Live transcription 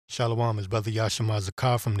Shalom is Brother Yashima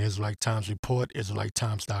Zakar from the Israelite Times Report,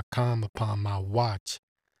 IsraeliteTimes.com. Upon my watch,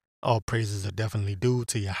 all praises are definitely due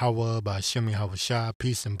to Yahweh by Hashem Yahweh Shai.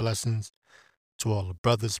 Peace and blessings to all the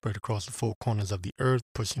brothers spread across the four corners of the earth,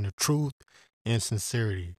 pushing the truth and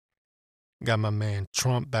sincerity. Got my man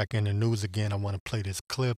Trump back in the news again. I want to play this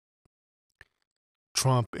clip.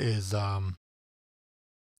 Trump is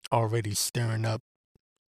already stirring up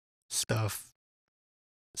stuff.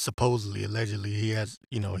 Supposedly, allegedly, he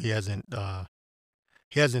hasn't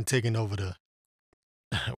taken over the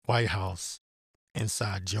White House.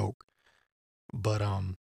 Inside joke, but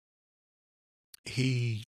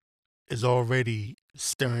he is already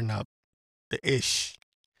stirring up the ish,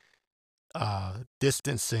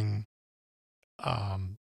 distancing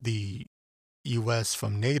the U.S.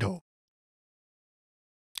 from NATO.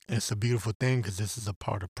 And it's a beautiful thing because this is a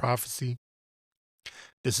part of prophecy.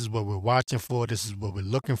 This is what we're watching for. This is what we're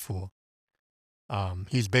looking for.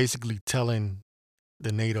 He's basically telling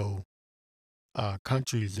the NATO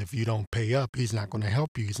countries, if you don't pay up, he's not going to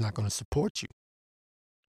help you. He's not going to support you.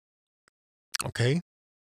 Okay?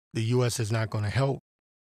 The U.S. is not going to help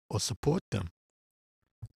or support them.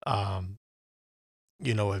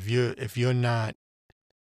 If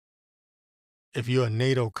you're a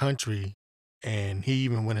NATO country, and he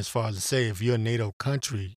even went as far as to say, if you're a NATO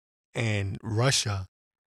country and Russia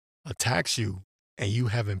attacks you and you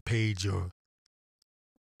haven't paid your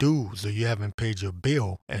dues or you haven't paid your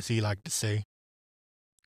bill, as he liked to say,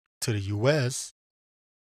 to the U.S.,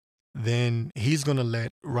 then he's going to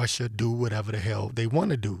let Russia do whatever the hell they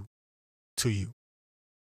want to do to you.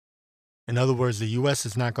 In other words, the U.S.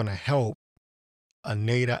 is not going to help a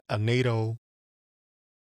NATO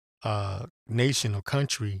nation or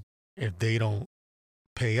country if they don't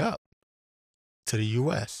pay up to the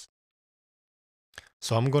U.S.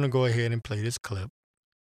 So I'm going to go ahead and play this clip.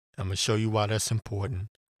 I'm going to show you why that's important.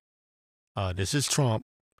 This is Trump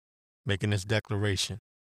making this declaration.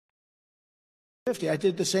 I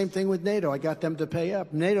did the same thing with NATO. I got them to pay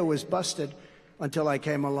up. NATO was busted until I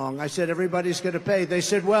came along. I said, everybody's going to pay. They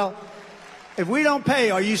said, well, if we don't pay,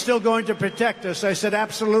 are you still going to protect us? I said,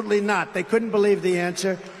 absolutely not. They couldn't believe the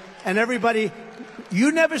answer. And everybody,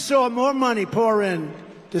 you never saw more money pour in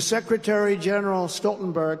to Secretary General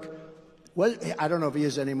Stoltenberg. Well, I don't know if he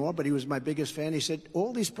is anymore, but he was my biggest fan. He said,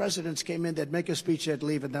 all these presidents came in, they'd make a speech, they'd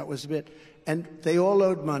leave, and that was it. And they all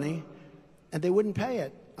owed money, and they wouldn't pay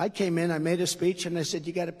it. I came in, I made a speech, and I said,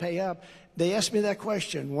 you got to pay up. They asked me that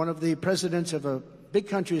question. One of the presidents of a big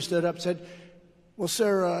country stood up and said, well,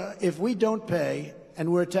 sir, if we don't pay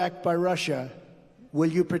and we're attacked by Russia, will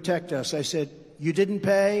you protect us? I said, you didn't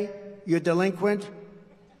pay? You're delinquent?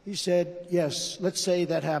 He said, yes, let's say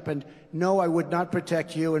that happened. No, I would not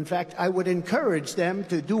protect you. In fact, I would encourage them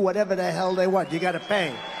to do whatever the hell they want. You got to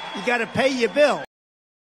pay. You got to pay your bill.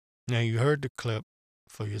 Now, you heard the clip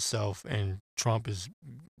for yourself, and Trump is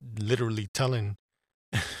literally telling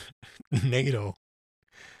NATO,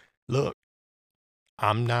 look,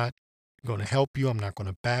 I'm not going to help you. I'm not going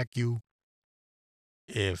to back you.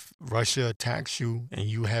 If Russia attacks you and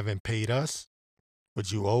you haven't paid us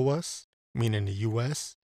what you owe us, meaning the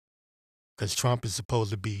U.S., because Trump is supposed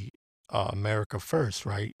to be America first,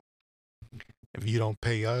 right? If you don't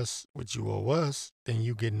pay us what you owe us, then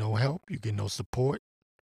you get no help. You get no support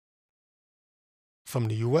from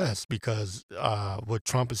the U.S. because what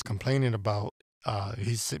Trump is complaining about,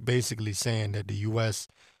 he's basically saying that the U.S.,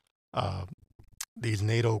 these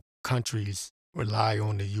NATO countries rely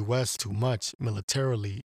on the U.S. too much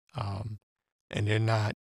militarily, and they're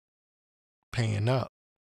not paying up.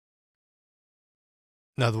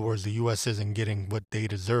 In other words, the U.S. isn't getting what they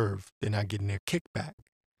deserve. They're not getting their kickback.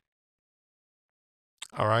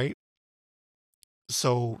 All right?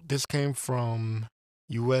 So this came from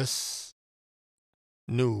U.S.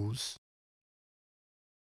 News.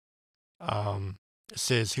 It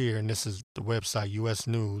says here, and this is the website, U.S.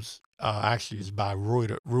 News. Actually, it's by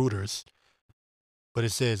Reuters. But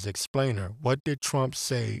it says, explainer, what did Trump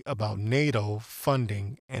say about NATO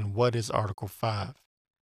funding and what is Article 5?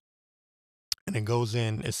 And it goes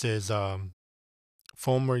in, it says,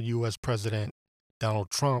 former U.S. President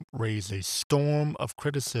Donald Trump raised a storm of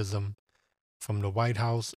criticism from the White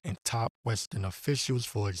House and top Western officials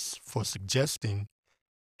for suggesting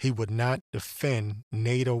he would not defend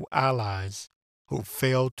NATO allies who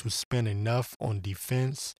failed to spend enough on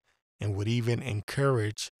defense and would even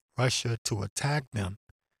encourage Russia to attack them.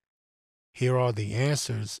 Here are the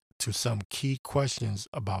answers to some key questions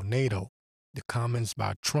about NATO. The comments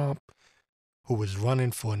by Trump, who is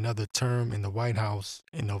running for another term in the White House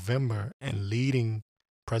in November and leading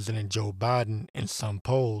President Joe Biden in some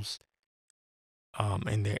polls,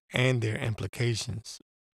 and their implications.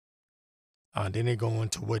 Then they go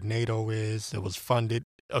into what NATO is. It was founded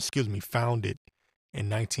in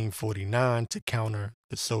 1949 to counter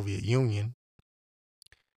the Soviet Union,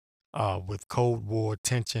 with Cold War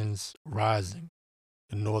tensions rising.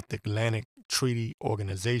 The North Atlantic Treaty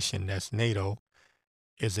Organization, that's NATO,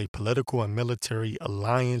 is a political and military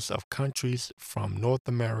alliance of countries from North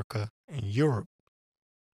America and Europe.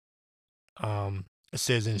 It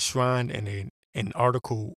says enshrined in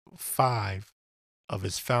Article 5 of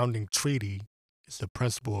its founding treaty is the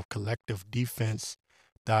principle of collective defense,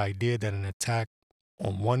 the idea that an attack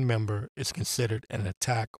on one member is considered an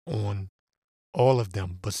attack on all of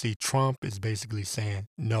them. But see, Trump is basically saying,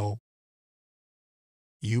 no,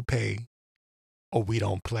 you pay or we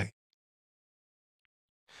don't play.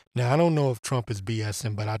 Now, I don't know if Trump is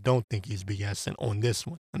BSing, but I don't think he's BSing on this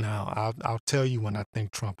one. Now, I'll tell you when I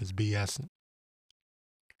think Trump is BSing.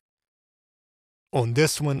 On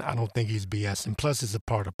this one, I don't think he's BSing. Plus, it's a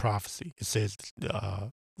part of prophecy. It says,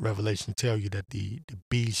 Revelation tell you that the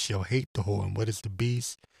beast shall hate the whore. And what is the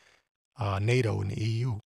beast? NATO and the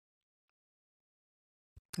EU.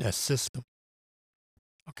 That system.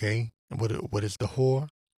 Okay? And what is the whore?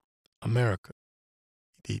 America.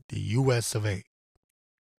 The US of A.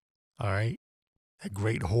 All right? That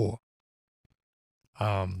great whore.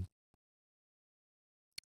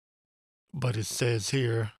 But it says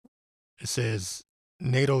here,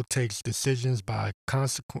 NATO takes decisions by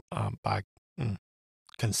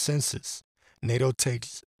consensus. NATO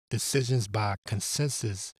takes decisions by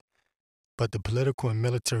consensus, but the political and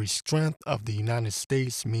military strength of the United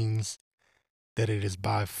States means that it is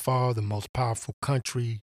by far the most powerful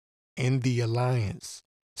country in the alliance.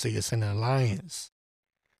 See, it's an alliance.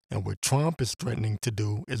 And what Trump is threatening to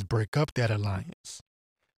do is break up that alliance.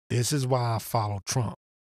 This is why I follow Trump.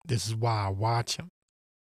 This is why I watch him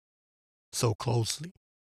so closely.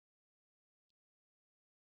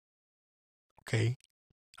 Okay?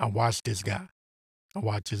 I watch this guy. I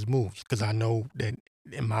watch his moves because I know that,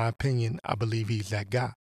 in my opinion, I believe he's that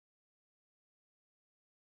guy.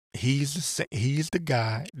 He's the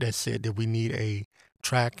guy that said that we need a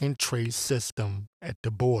track and trace system at the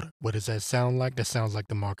border. What does that sound like? That sounds like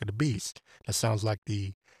the mark of the beast. That sounds like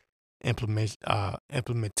the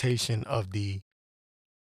implementation of the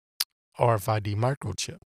RFID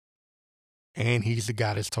microchip. And he's the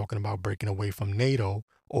guy that's talking about breaking away from NATO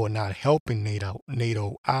or not helping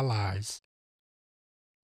NATO allies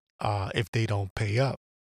if they don't pay up.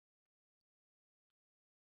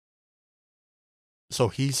 So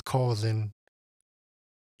he's causing,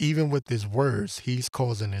 even with his words, he's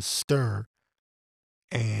causing a stir.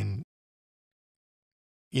 And,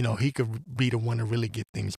 he could be the one to really get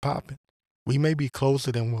things popping. We may be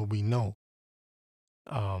closer than what we know.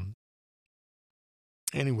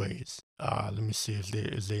 Anyways, let me see if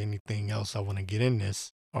is there anything else I want to get in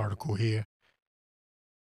this article here.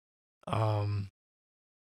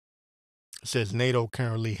 It says NATO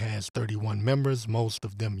currently has 31 members, most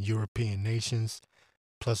of them European nations,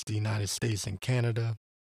 plus the United States and Canada.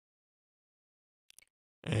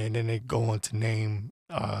 And then they go on to name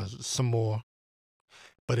some more.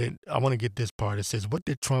 But I want to get this part. It says, what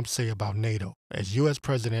did Trump say about NATO? As U.S.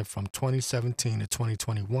 president from 2017 to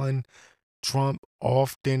 2021, Trump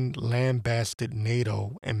often lambasted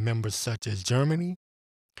NATO and members such as Germany,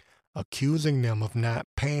 accusing them of not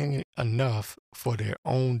paying enough for their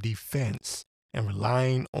own defense and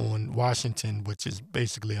relying on Washington, which is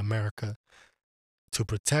basically America, to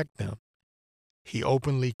protect them. He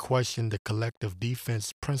openly questioned the collective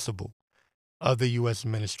defense principle. Other U.S.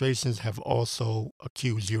 administrations have also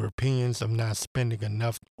accused Europeans of not spending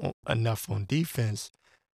enough on defense,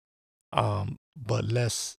 but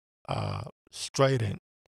less strident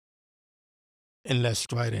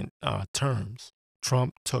terms.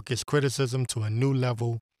 Trump took his criticism to a new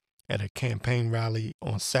level at a campaign rally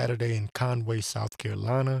on Saturday in Conway, South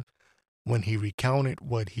Carolina, when he recounted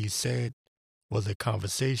what he said was a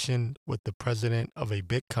conversation with the president of a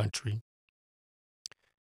big country.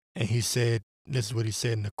 And he said, this is what he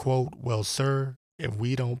said in the quote, "Well, sir, if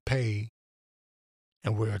we don't pay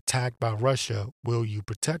and we're attacked by Russia, will you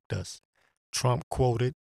protect us?" Trump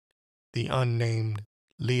quoted the unnamed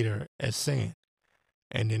leader as saying,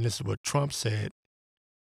 and then this is what Trump said.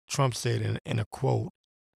 Trump said in a quote,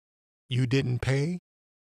 "You didn't pay?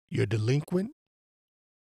 You're delinquent?"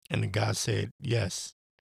 And the guy said, "Yes.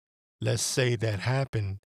 Let's say that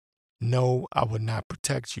happened. No, I would not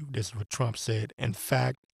protect you." This is what Trump said. "In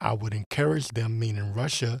fact, I would encourage them," meaning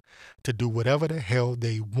Russia, "to do whatever the hell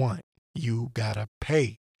they want. You gotta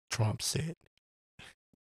pay," Trump said.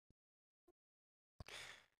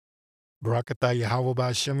 Barakatah Yahweh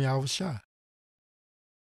Ba'Shem Yahushua.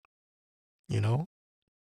 You know?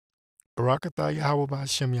 Barakatah Yahweh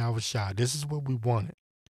Ba'Shem Yahweh Shai. This is what we wanted.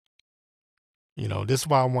 This is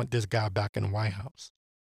why I want this guy back in the White House.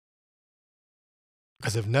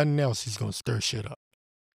 Because if nothing else, he's going to stir shit up.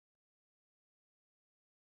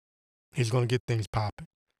 He's going to get things popping.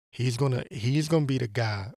 He's gonna be the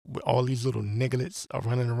guy with all these little nigglets are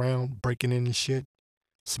running around, breaking in and shit,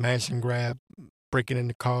 smash and grab, breaking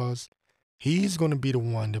into cars. He's gonna be the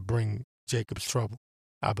one to bring Jacob's trouble.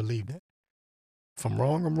 I believe that. If I'm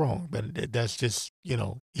wrong, I'm wrong. But that's just,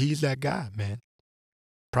 he's that guy, man.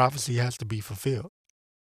 Prophecy has to be fulfilled.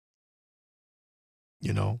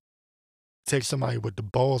 Take somebody with the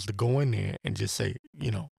balls to go in there and just say,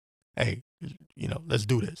 hey, let's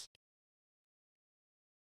do this.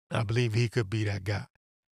 I believe he could be that guy.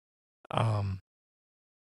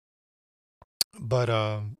 But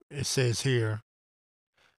it says here,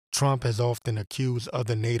 Trump has often accused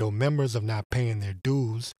other NATO members of not paying their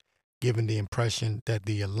dues, giving the impression that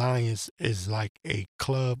the alliance is like a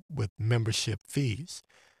club with membership fees.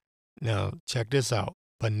 Now, check this out.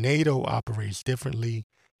 But NATO operates differently.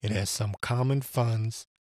 It has some common funds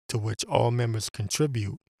to which all members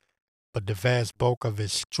contribute, but the vast bulk of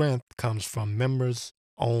its strength comes from members'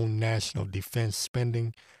 own national defense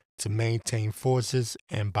spending to maintain forces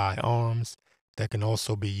and buy arms that can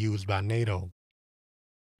also be used by NATO.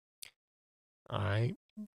 All right.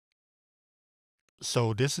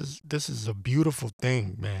 So this is a beautiful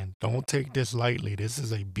thing, man. Don't take this lightly. This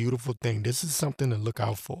is a beautiful thing. This is something to look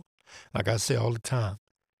out for. Like I say all the time,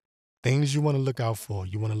 things you want to look out for.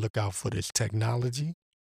 You want to look out for this technology,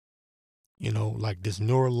 like this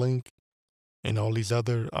Neuralink and all these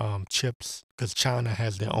other chips, because China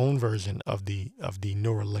has their own version of the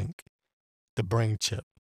Neuralink, the brain chip.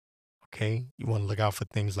 Okay, you want to look out for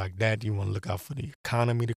things like that. You want to look out for the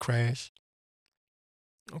economy to crash.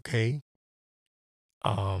 Okay,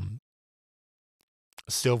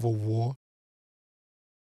 civil war.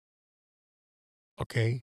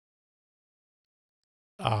 Okay,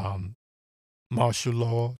 martial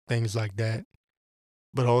law, things like that.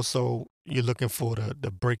 But also, you're looking for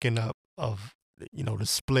the breaking up of the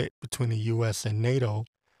split between the U.S. and NATO,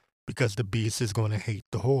 because the beast is going to hate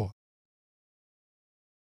the whore.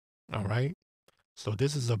 All right. So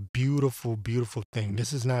this is a beautiful, beautiful thing.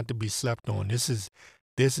 This is not to be slept on. This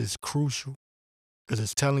is crucial, because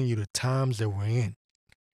it's telling you the times that we're in,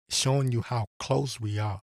 it's showing you how close we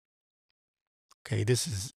are. Okay, this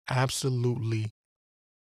is absolutely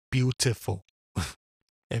beautiful.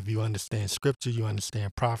 If you understand scripture, you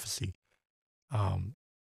understand prophecy.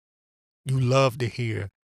 You love to hear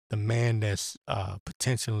the man that's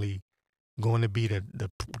potentially going to be the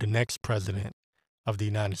next president of the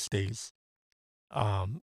United States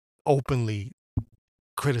openly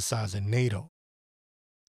criticizing NATO.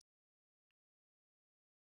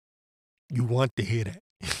 You want to hear that.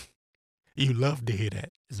 You love to hear that,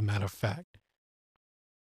 as a matter of fact.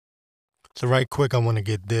 So right quick, I want to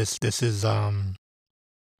get this. This is let's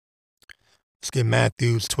get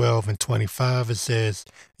Matthews 12 and 25. It says,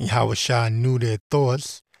 Yahweh knew their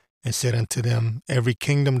thoughts and said unto them, every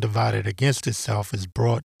kingdom divided against itself is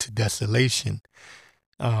brought to desolation.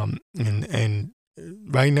 And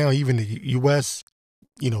right now, even the U.S.,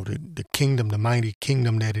 the kingdom, the mighty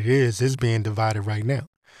kingdom that it is being divided right now.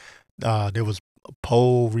 There was a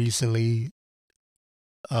poll recently.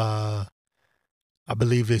 I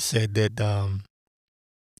believe they said that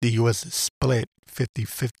the U.S. is split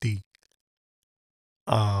 50-50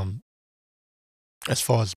 as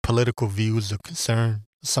far as political views are concerned,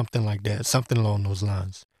 something like that, something along those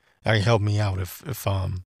lines. That can help me out if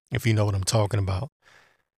you know what I'm talking about.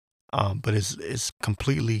 But it's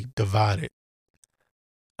completely divided.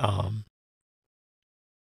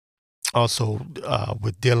 Also,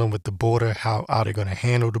 with dealing with the border, how they're going to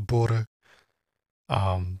handle the border.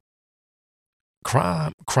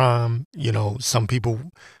 Crime. Some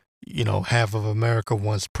people, half of America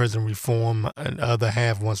wants prison reform, and the other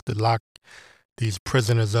half wants to lock these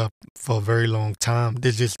prisoners up for a very long time.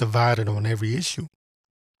 They're just divided on every issue.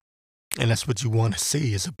 And that's what you want to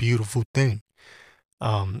see. It's a beautiful thing.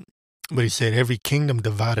 But he said, every kingdom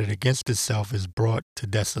divided against itself is brought to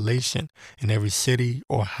desolation, and every city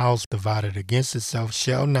or house divided against itself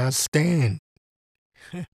shall not stand.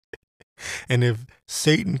 And if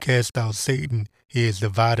Satan cast out Satan, he is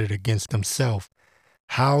divided against himself.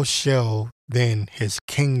 How shall then his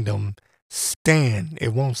kingdom stand?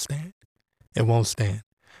 It won't stand. It won't stand.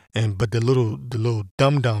 But the little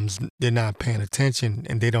dum-dums, they're not paying attention,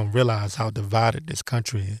 and they don't realize how divided this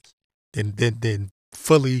country is. They're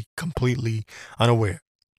fully, completely unaware.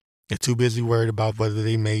 They're too busy worried about whether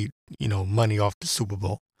they made, money off the Super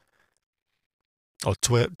Bowl or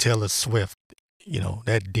Taylor Swift,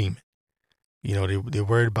 that demon. You know, they're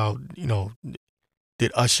worried about,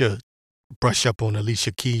 did Usher brush up on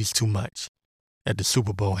Alicia Keys too much at the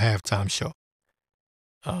Super Bowl halftime show?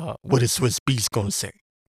 What is Swiss Beats gonna say?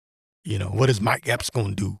 What is Mike Epps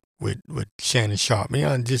gonna do with Shannon Sharp?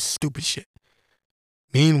 Just stupid shit.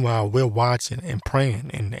 Meanwhile, we're watching and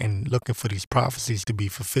praying and looking for these prophecies to be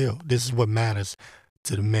fulfilled. This is what matters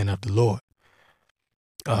to the men of the Lord.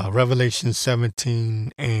 Revelation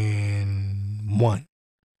 17 and 1.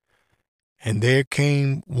 And there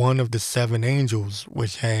came one of the seven angels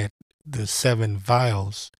which had the seven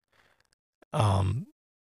vials, and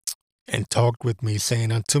talked with me,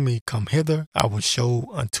 saying unto me, Come hither, I will show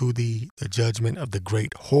unto thee the judgment of the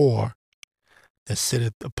great whore that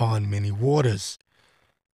sitteth upon many waters,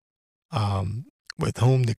 with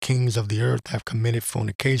whom the kings of the earth have committed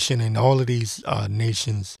fornication, and all of these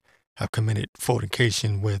nations have committed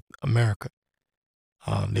fornication with America.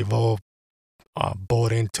 They've all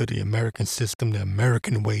bought into the American system, the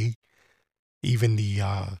American way. Even the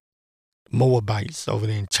Moabites over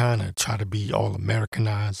there in China try to be all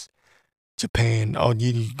Americanized. Japan,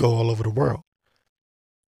 you go all over the world.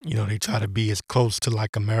 They try to be as close to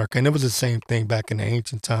like America. And it was the same thing back in the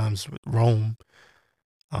ancient times with Rome,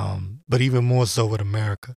 but even more so with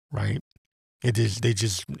America, right? They just, they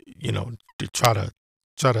try to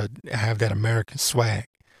have that American swag.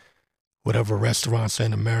 Whatever restaurants are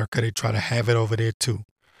in America, they try to have it over there too.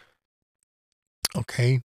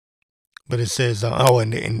 Okay? But it says,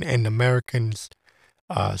 and Americans,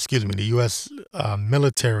 the U.S.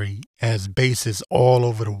 Military has bases all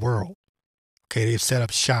over the world. Okay, they've set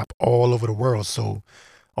up shop all over the world. So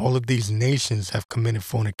all of these nations have committed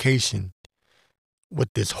fornication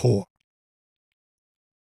with this whore.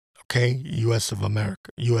 Okay, U.S. of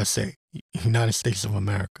America, USA, United States of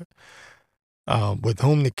America, with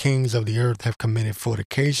whom the kings of the earth have committed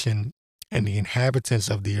fornication, and the inhabitants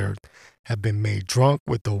of the earth have been made drunk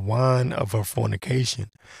with the wine of her fornication.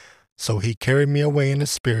 So he carried me away in the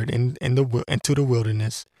spirit into the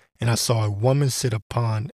wilderness, and I saw a woman sit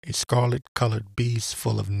upon a scarlet-colored beast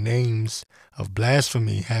full of names of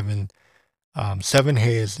blasphemy, having 7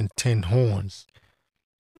 heads and 10 horns.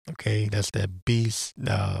 Okay, that's that beast.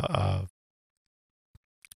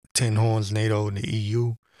 10 horns, NATO and the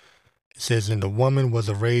EU. It says, and the woman was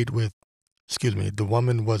arrayed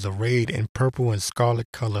in purple and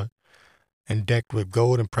scarlet color, and decked with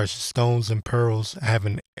gold and precious stones and pearls,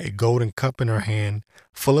 having a golden cup in her hand,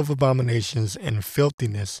 full of abominations and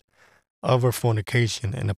filthiness of her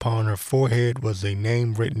fornication. And upon her forehead was a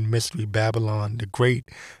name written, Mystery Babylon the Great,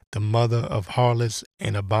 the mother of harlots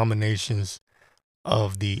and abominations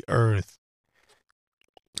of the earth.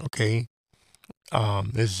 Okay,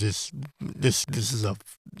 this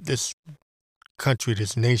country,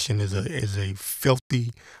 this nation is a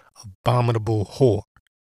filthy, abominable whore.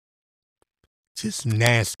 Just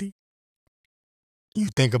nasty. You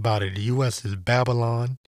think about it, the U.S. is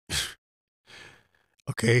Babylon.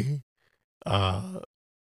 Okay,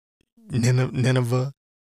 Nineveh,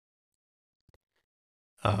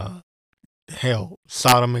 hell,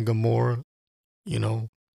 Sodom and Gomorrah. You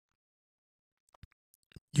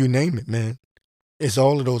name it, man. It's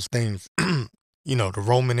all of those things. The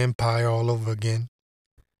Roman Empire all over again.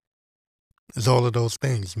 It's all of those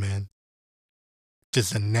things, man.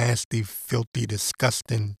 Just a nasty, filthy,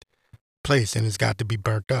 disgusting place, and it's got to be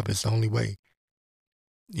burnt up. It's the only way.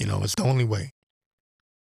 It's the only way.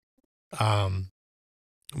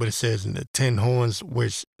 But it says, in the 10 horns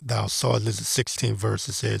which thou sawest, this is the 16th verse,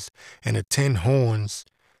 it says, and the 10 horns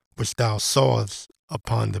which thou sawest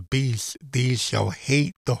upon the beast, these shall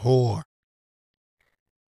hate the whore.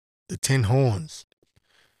 The 10 horns.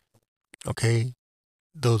 Okay?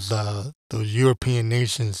 Those European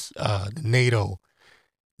nations, the NATO,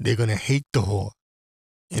 they're gonna hate the whore.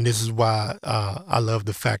 And this is why I love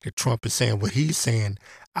the fact that Trump is saying what he's saying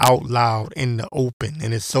out loud in the open.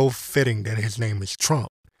 And it's so fitting that his name is Trump,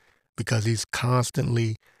 because he's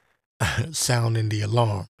constantly sounding the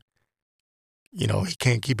alarm. He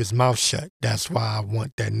can't keep his mouth shut. That's why I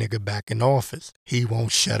want that nigga back in office. He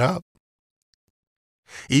won't shut up.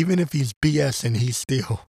 Even if he's BSing, he's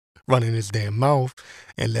still running his damn mouth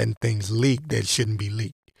and letting things leak that shouldn't be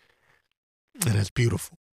leaked. And it's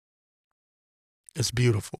beautiful. It's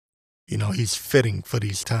beautiful. He's fitting for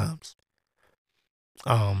these times.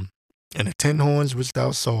 And the 10 horns which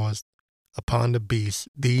thou sawest upon the beast,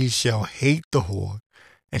 these shall hate the whore,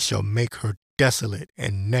 and shall make her desolate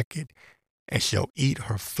and naked, and shall eat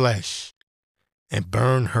her flesh, and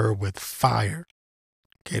burn her with fire.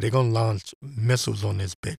 Okay, they're gonna launch missiles on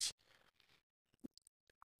this bitch.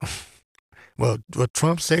 Well,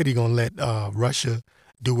 Trump said he's gonna let Russia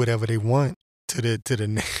do whatever they want to the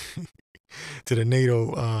to the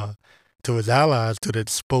NATO, to his allies, to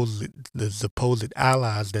the supposed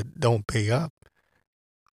allies that don't pay up.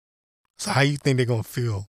 So how you think they're gonna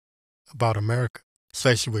feel about America,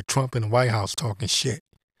 especially with Trump in the White House talking shit?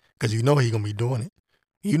 Because you know he's gonna be doing it.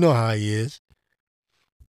 You know how he is,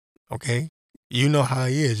 okay? You know how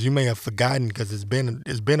he is. You may have forgotten because it's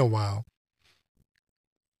been a while,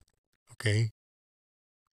 okay?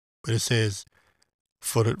 But it says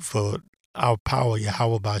for our power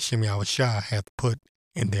Yahweh Ba'Shem Yahushua hath put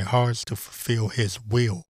in their hearts to fulfill his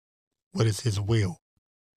will. What is his will?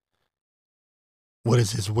 What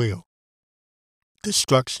is his will?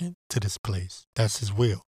 Destruction to this place. That's his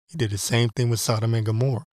will. He did the same thing with Sodom and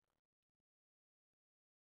Gomorrah.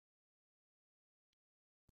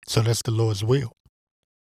 So that's the Lord's will.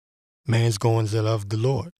 Man's goings are of the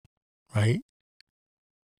Lord, right?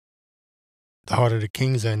 The heart of the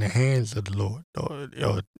kings are in the hands of the Lord, or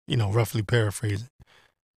roughly paraphrasing.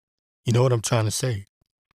 You know what I'm trying to say,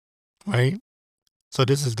 right? So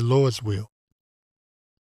this is the Lord's will.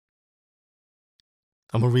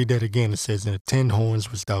 I'm going to read that again. It says, "In the 10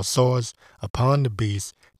 horns which thou sawest upon the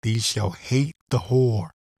beast, these shall hate the whore,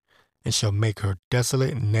 and shall make her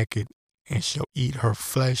desolate and naked, and shall eat her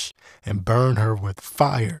flesh, and burn her with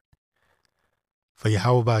fire. For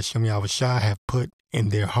Yahweh Ba'Shem Yahushua hath put in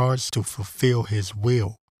their hearts to fulfill his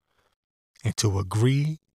will, and to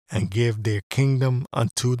agree and give their kingdom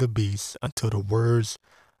unto the beast, until the words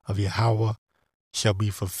of Yahweh shall be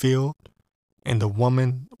fulfilled. And the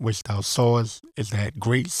woman which thou sawest is that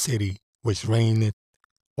great city which reigneth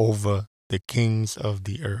over the kings of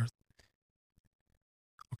the earth."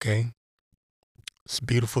 Okay? It's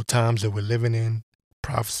beautiful times that we're living in.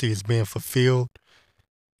 Prophecy is being fulfilled.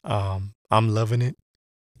 I'm loving it.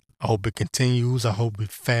 I hope it continues. I hope we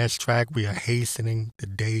fast track. We are hastening the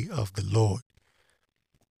day of the Lord.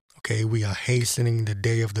 Okay? We are hastening the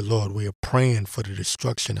day of the Lord. We are praying for the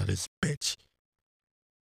destruction of this bitch.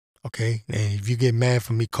 Okay? And if you get mad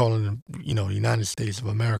for me calling, the United States of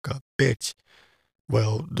America a bitch,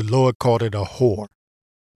 well, the Lord called it a whore.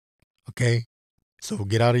 Okay? So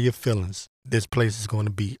get out of your feelings. This place is going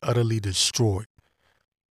to be utterly destroyed.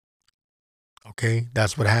 Okay?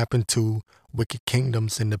 That's what happened to wicked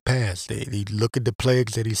kingdoms in the past. They look at the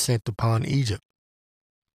plagues that he sent upon Egypt.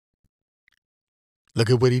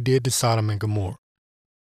 Look at what he did to Sodom and Gomorrah.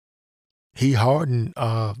 He hardened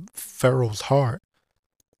Pharaoh's heart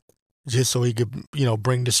just so he could,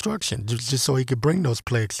 bring destruction, just so he could bring those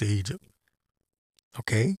plagues to Egypt.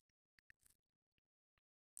 Okay?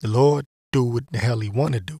 The Lord do what the hell he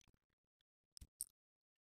want to do.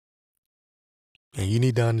 And you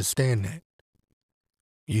need to understand that.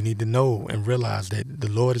 You need to know and realize that the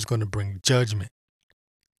Lord is going to bring judgment.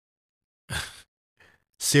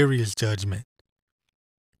 Serious judgment.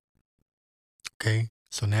 Okay?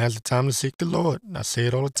 So now's the time to seek the Lord. I say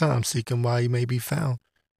it all the time, seek him while he may be found.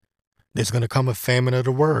 There's going to come a famine of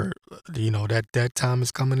the word. That time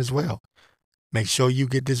is coming as well. Make sure you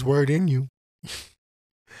get this word in you.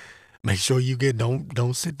 Make sure you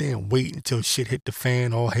don't sit there and wait until shit hit the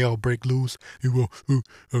fan, all hell break loose. You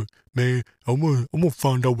go, man, I'm gonna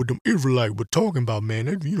find out what them Israelites were talking about, man.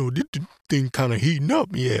 This thing kind of heating up.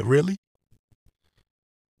 Yeah, really?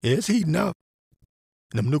 Yeah, it's heating up.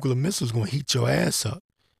 And them nuclear missiles gonna heat your ass up.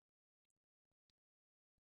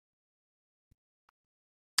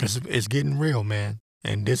 It's getting real, man.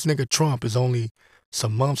 And this nigga Trump is only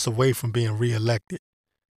some months away from being reelected.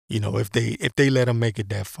 If they let him make it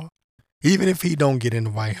that far. Even if he don't get in the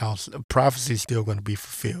White House, prophecy is still going to be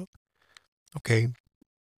fulfilled. Okay?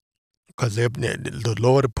 Because the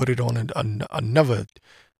Lord will put it on another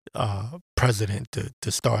president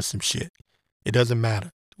to start some shit. It doesn't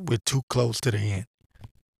matter. We're too close to the end.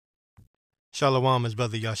 Shalom, is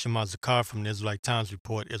Brother Yashima Zakar from the Israelite Times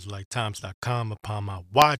Report, IsraeliteTimes.com. Upon my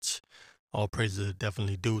watch, all praises are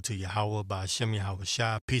definitely due to Yahweh Ba'Shem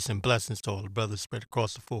Yahushua. Peace and blessings to all the brothers spread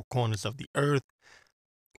across the four corners of the earth,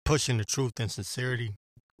 pushing the truth and sincerity.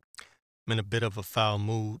 I'm in a bit of a foul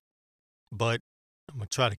mood, but I'm going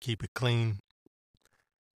to try to keep it clean.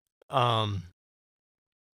 I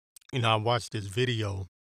watched this video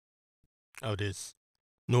of this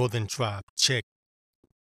northern tribe chick.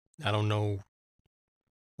 I don't know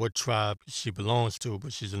what tribe she belongs to,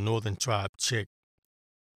 but she's a northern tribe chick.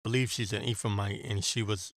 I believe she's an Ephraimite, and she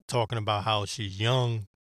was talking about how she's young,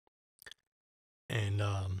 and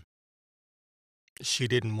she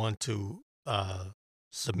didn't want to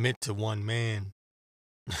submit to one man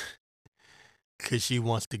because she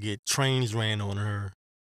wants to get trains ran on her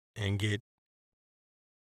and get,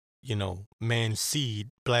 man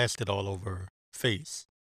seed blasted all over her face.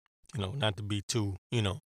 Not to be too,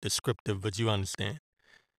 descriptive, but you understand.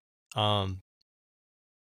 Um,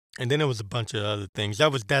 and then there was a bunch of other things.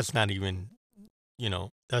 That's not even,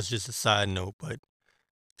 that's just a side note, but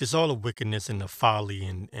just all the wickedness and the folly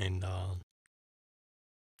and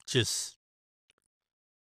just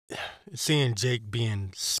seeing Jake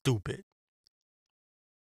being stupid,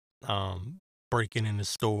 um, breaking into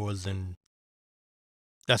stores, and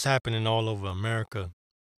that's happening all over America.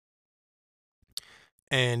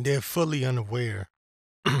 And they're fully unaware.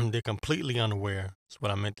 They're completely unaware, is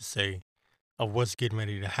what I meant to say, of what's getting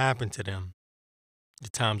ready to happen to them. The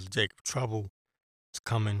times of Jacob trouble is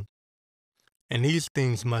coming, and these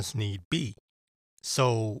things must need be.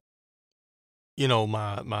 So,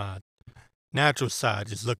 my natural side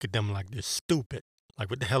just look at them like they're stupid. Like,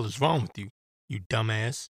 what the hell is wrong with you? You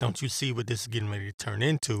dumbass. Don't you see what this is getting ready to turn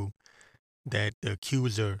into? That the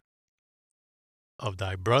accuser of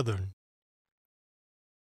thy brethren,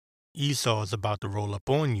 Esau, is about to roll up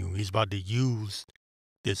on you. He's about to use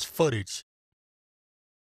this footage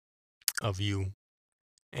of you,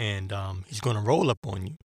 and he's going to roll up on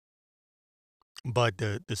you. But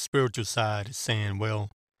the spiritual side is saying, well,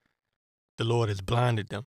 the Lord has blinded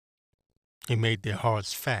them. He made their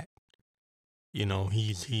hearts fat.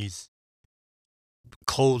 He's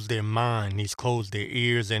closed their mind. He's closed their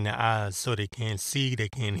ears and their eyes so they can't see, they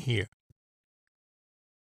can't hear.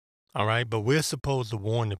 All right, but we're supposed to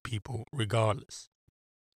warn the people regardless.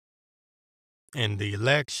 And the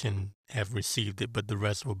election have received it, but the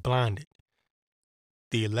rest were blinded.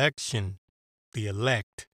 The election, the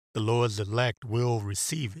elect, the Lord's elect will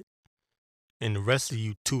receive it. And the rest of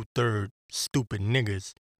you 2/3 stupid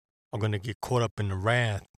niggas are going to get caught up in the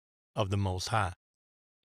wrath of the Most High.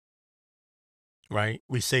 Right?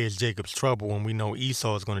 We say it's Jacob's trouble when we know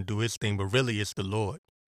Esau is going to do his thing, but really it's the Lord.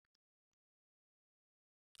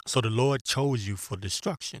 So the Lord chose you for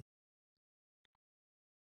destruction.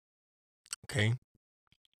 Okay?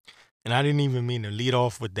 And I didn't even mean to lead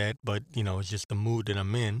off with that, but, it's just the mood that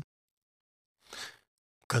I'm in.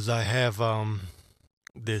 Because I have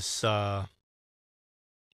this, I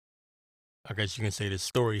guess you can say this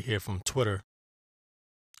story here from Twitter.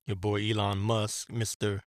 Your boy Elon Musk,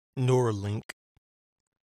 Mr. Neuralink,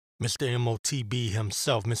 Mr. MOTB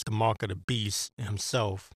himself, Mr. Mark of the Beast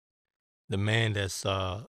himself, the man that's,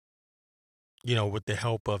 with the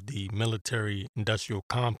help of the military industrial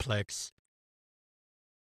complex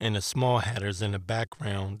and the small hatters in the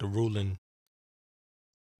background, the ruling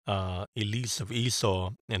elites of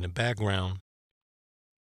Esau in the background.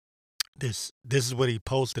 This is what he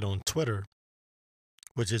posted on Twitter,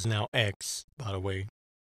 which is now X, by the way.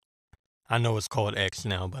 I know it's called X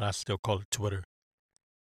now, but I still call it Twitter.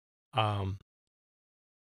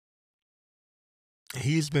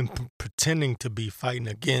 He's been pretending to be fighting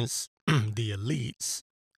against the elites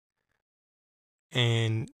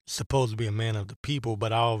and supposed to be a man of the people,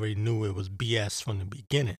 but I already knew it was BS from the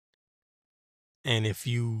beginning. And if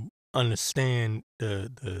you understand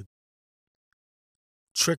the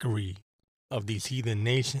trickery of these heathen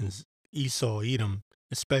nations, Esau, Edom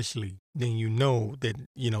especially, then you know that,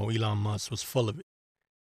 Elon Musk was full of it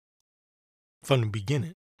from the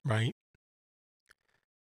beginning, right?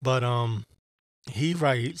 But he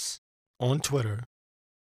writes on Twitter,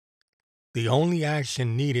 the only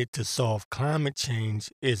action needed to solve climate change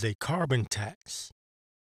is a carbon tax.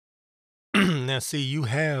 Now, see, you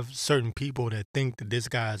have certain people that think that this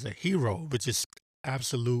guy is a hero, which is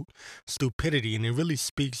absolute stupidity. And it really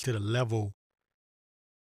speaks to the level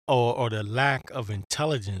or the lack of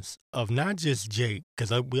intelligence of not just Jake,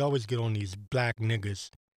 because we always get on these black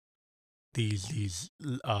niggas, these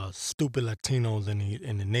stupid Latinos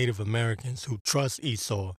and the Native Americans who trust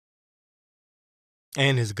Esau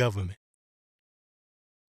and his government,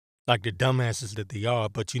 like the dumbasses that they are.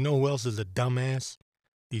 But you know who else is a dumbass?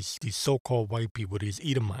 These so-called white people, these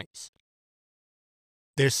Edomites.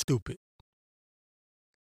 They're stupid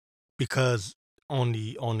because on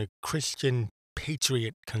the Christian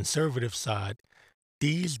patriot conservative side,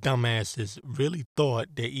 these dumbasses really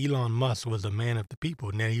thought that Elon Musk was a man of the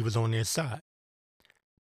people and that he was on their side,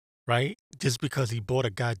 right? Just because he bought a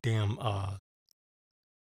goddamn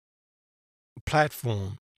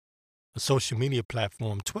platform, a social media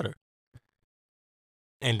platform, Twitter,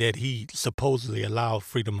 and that he supposedly allowed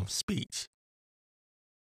freedom of speech.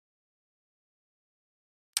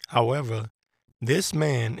 However, this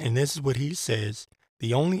man, and this is what he says,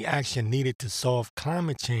 the only action needed to solve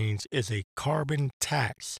climate change is a carbon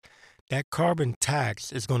tax. That carbon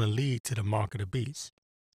tax is going to lead to the mark of the beast.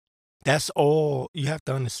 That's all you have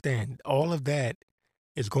to understand. All of that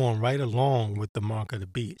is going right along with the mark of the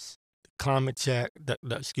beast. The climate check, the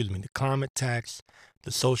climate tax,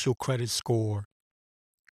 the social credit score,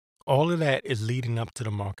 All of that is leading up to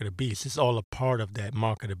the mark of the beast. It's all a part of that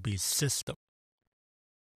mark of the beast system.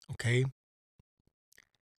 Okay.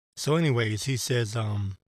 So, anyways, he says,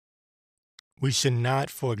 we should not,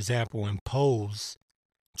 for example, impose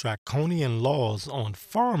draconian laws on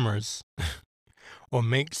farmers or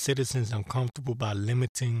make citizens uncomfortable by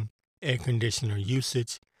limiting air conditioner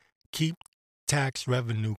usage. Keep tax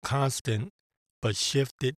revenue constant, but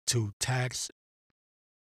shift it to tax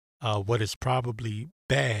what is probably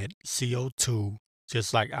bad, CO2,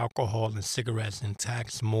 just like alcohol and cigarettes, and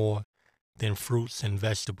tax more than fruits and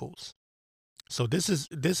vegetables. So this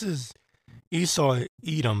is Esau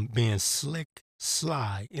Edom being slick,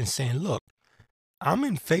 sly, and saying, look, I'm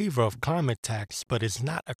in favor of climate tax, but it's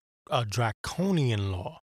not a draconian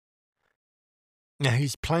law. Now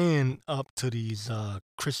he's playing up to these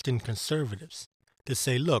Christian conservatives to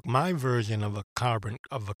say, look, my version of a carbon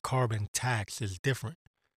tax is different.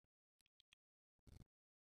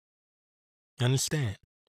 You understand?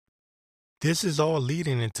 This is all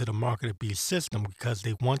leading into the mark of the beast system because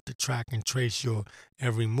they want to track and trace your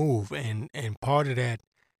every move, and part of that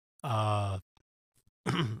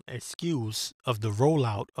excuse of the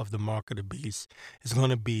rollout of the mark of the beast is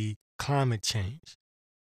going to be climate change.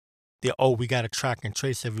 We got to track and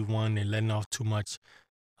trace everyone. They're letting off too much,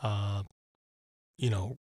 CO2,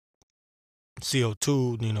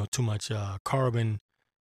 too much carbon.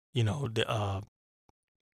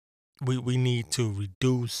 We need to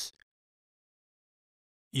reduce,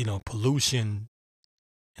 pollution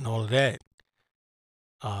and all of that.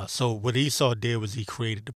 So what Esau did was he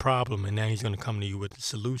created the problem, and now he's going to come to you with the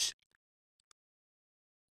solution,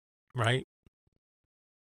 right?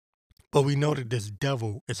 But we know that this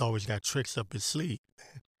devil has always got tricks up his sleeve.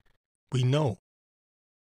 We know.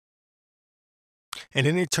 And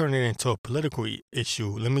then they turn it into a political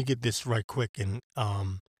issue. Let me get this right quick. And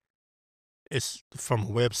it's from a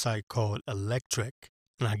website called Electric.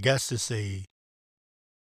 And I guess it's a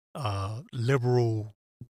liberal,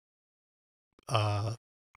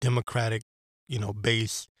 democratic,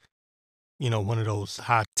 base, one of those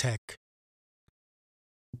high-tech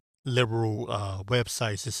liberal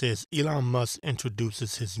websites. It says Elon Musk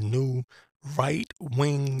introduces his new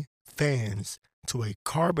right-wing fans to a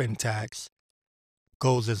carbon tax,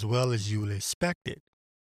 goes as well as you would expect it,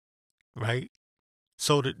 right?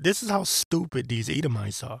 So this is how stupid these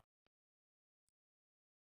Edomites are.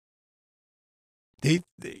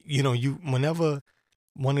 Whenever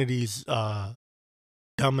one of these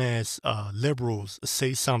dumbass liberals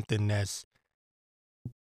say something that's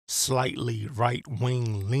slightly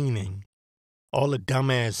right-wing leaning, all the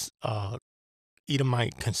dumbass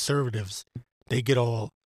Edomite conservatives, they get all,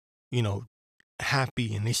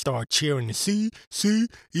 happy, and they start cheering and see,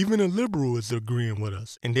 even a liberal is agreeing with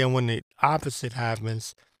us. And then when the opposite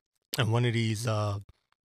happens, and one of these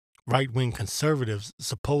right-wing conservatives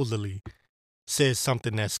supposedly says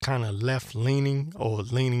something that's kind of left-leaning or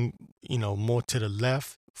leaning, more to the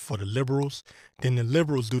left for the liberals, then the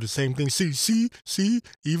liberals do the same thing. See,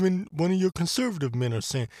 even one of your conservative men are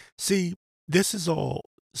saying, see, this is all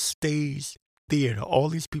stage theater. All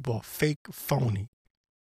these people are fake, phony.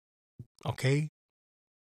 Okay?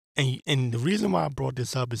 And the reason why I brought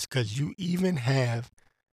this up is because you even have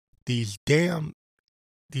these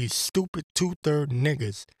stupid 2/3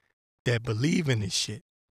 niggas that believe in this shit,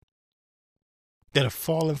 that are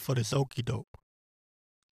falling for this okie doke,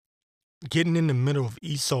 getting in the middle of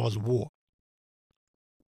Esau's war.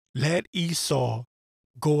 Let Esau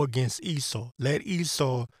go against Esau. Let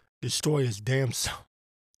Esau destroy his damn self.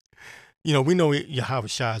 We know Yahweh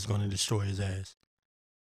Shai is going to destroy his ass.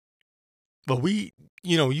 But we,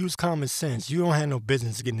 use common sense. You don't have no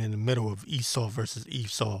business getting in the middle of Esau versus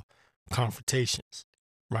Esau confrontations,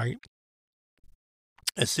 right?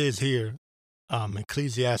 It says here,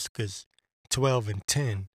 Ecclesiasticus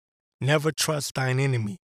 12:10, never trust thine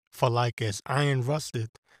enemy, for like as iron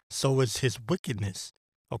rusteth, so is his wickedness.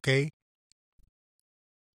 Okay?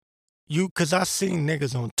 Cause I seen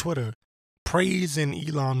niggas on Twitter praising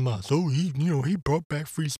Elon Musk. Oh, he brought back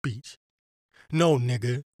free speech. No,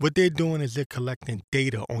 nigga. What they're doing is they're collecting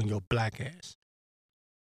data on your black ass.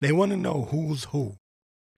 They want to know who's who.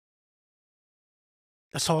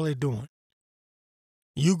 That's all they're doing.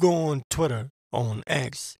 You go on Twitter, on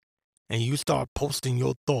X, and you start posting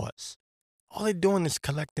your thoughts. All they're doing is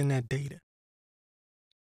collecting that data.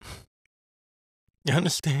 You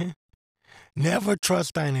understand? Never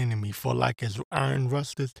trust thine enemy, for like as iron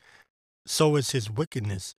rusteth, so is his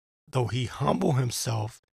wickedness. Though he humble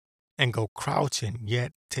himself and go crouching,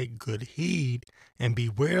 yet take good heed and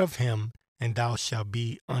beware of him, and thou shalt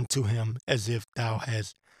be unto him as if thou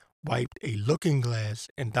hast wiped a looking glass,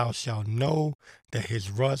 and thou shalt know that his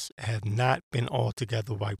rust hath not been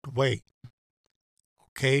altogether wiped away.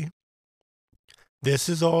 Okay? This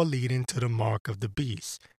is all leading to the mark of the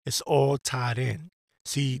beast. It's all tied in.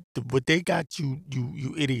 See, what they got you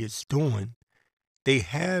idiots doing, they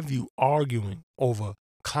have you arguing over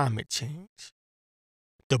climate change,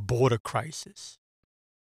 the border crisis,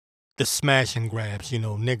 the smash and grabs,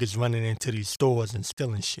 niggas running into these stores and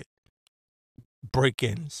stealing shit,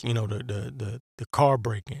 break-ins, the car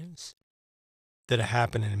break-ins that are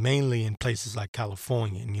happening mainly in places like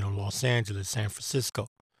California and, Los Angeles, San Francisco.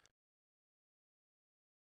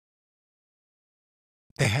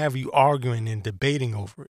 They have you arguing and debating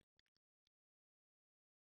over it.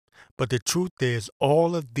 But the truth is,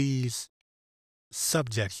 all of these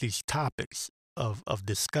subjects, these topics of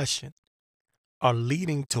discussion are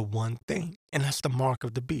leading to one thing, and that's the mark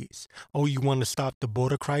of the beast. Oh, you want to stop the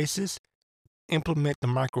border crisis? Implement the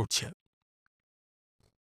microchip.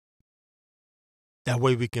 That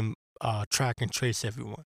way we can track and trace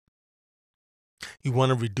everyone. You want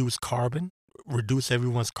to reduce carbon, reduce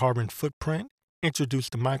everyone's carbon footprint? Introduce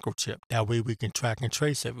the microchip. That way we can track and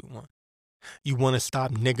trace everyone. You want to stop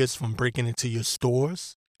niggas from breaking into your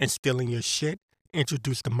stores and stealing your shit?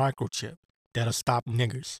 Introduce the microchip. That'll stop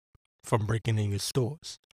niggers from breaking in your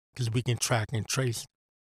stores because we can track and trace.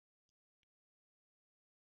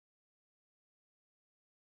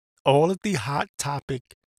 All of the hot topic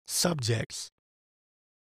subjects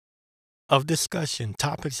of discussion,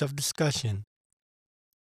 topics of discussion,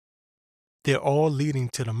 they're all leading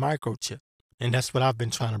to the microchip. And that's what I've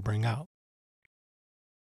been trying to bring out.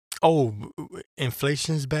 Oh,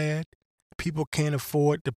 inflation's bad. People can't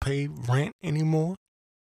afford to pay rent anymore.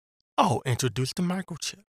 Oh, introduce the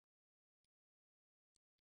microchip.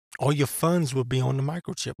 All your funds will be on the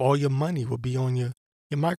microchip. All your money will be on your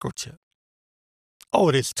microchip.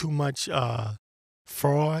 Oh, there's too much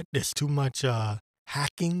fraud. There's too much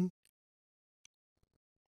hacking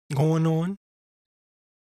going on.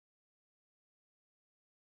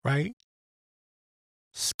 Right?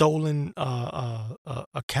 Stolen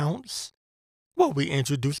accounts. Well, we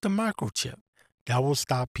introduced the microchip. That will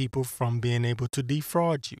stop people from being able to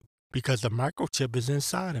defraud you because the microchip is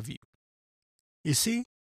inside of you. You see?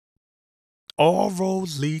 All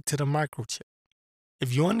roads lead to the microchip.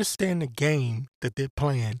 If you understand the game that they're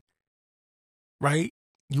playing, right,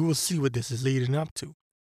 you will see what this is leading up to.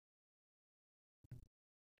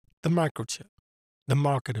 The microchip, the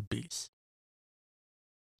mark of the beast.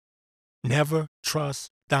 Never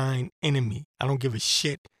trust thine enemy. I don't give a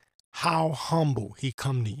shit how humble he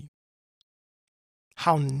come to you.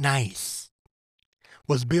 How nice.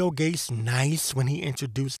 Was Bill Gates nice when he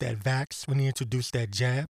introduced that vax, when he introduced that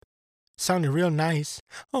jab? Sounded real nice.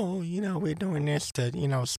 Oh, we're doing this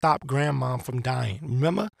to, stop grandma from dying.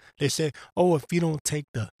 Remember? They said, oh, if you don't take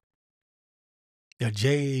the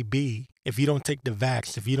JAB, if you don't take the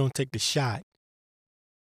vax, if you don't take the shot,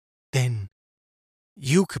 then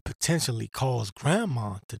you could potentially cause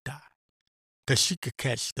grandma to die. Because she could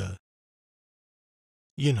catch the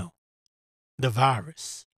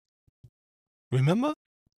virus. Remember?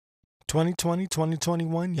 2020,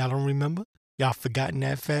 2021, y'all don't remember? Y'all forgotten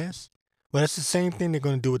that fast? Well, that's the same thing they're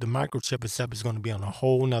going to do with the microchip, except it's going to be on a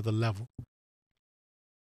whole nother level.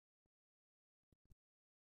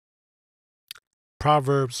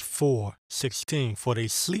 Proverbs 4:16, for they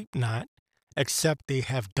sleep not, except they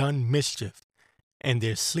have done mischief, and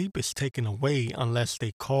their sleep is taken away unless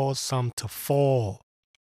they cause some to fall.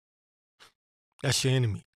 That's your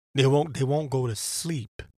enemy. They won't go to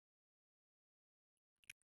sleep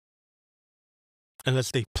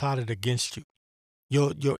unless they plotted against you.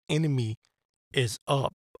 Your enemy is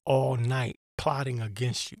up all night plotting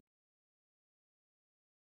against you.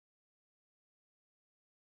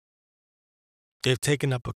 They've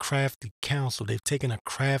taken up a crafty counsel. They've taken a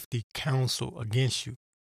crafty counsel against you.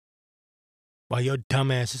 While your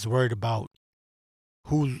dumbass is worried about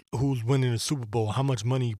who's winning the Super Bowl, how much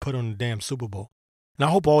money you put on the damn Super Bowl. And I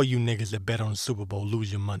hope all you niggas that bet on the Super Bowl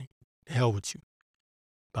lose your money. The hell with you,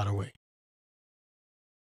 by the way.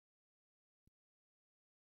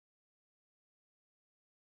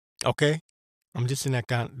 Okay? I'm just in that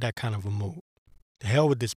kind of a mood. The hell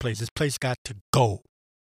with this place. This place got to go.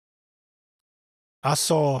 I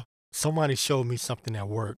saw somebody showed me something at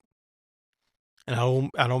work, and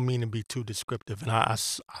I don't mean to be too descriptive. And I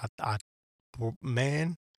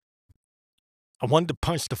man, I wanted to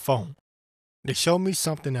punch the phone. They showed me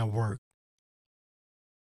something at work.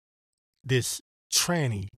 This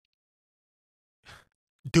tranny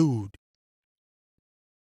dude,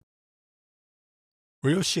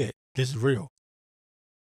 real shit. This is real.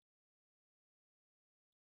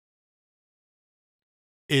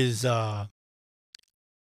 is I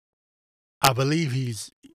believe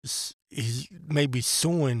he's maybe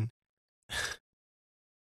suing.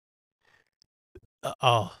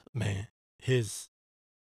 Oh man, his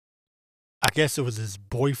I guess it was his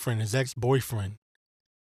boyfriend, his ex-boyfriend,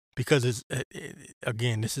 because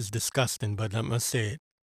again, this is disgusting, but I must say it.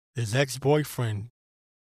 His ex-boyfriend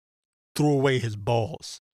threw away his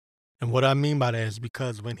balls, and what I mean by that is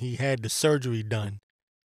because when he had the surgery done,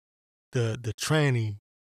 the tranny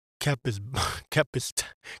kept his kept his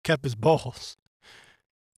kept his balls,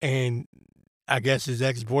 and I guess his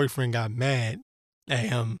ex-boyfriend got mad at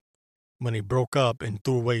him when they broke up and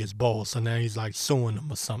threw away his balls. So now he's like suing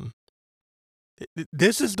him or something.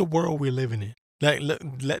 This is the world we're living in. Like,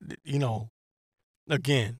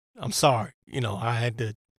 again, I'm sorry. I had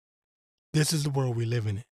to. This is the world we're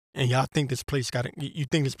living in. And y'all think this place you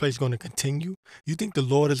think this place is going to continue? You think the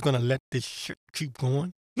Lord is going to let this shit keep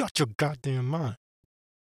going? You out your goddamn mind.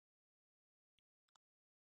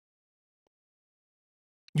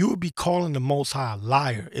 You would be calling the Most High a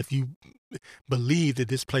liar if you believe that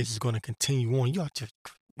this place is going to continue on. You out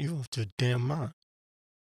your damn mind.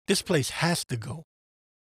 This place has to go.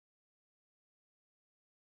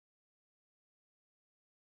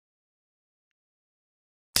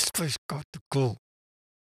 This place got to go.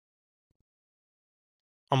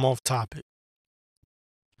 I'm off topic.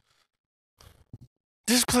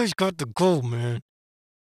 This place got to go, man.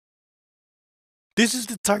 This is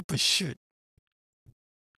the type of shit.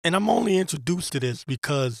 And I'm only introduced to this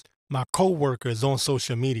because my coworker is on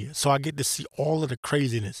social media. So I get to see all of the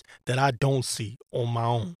craziness that I don't see on my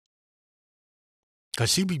own.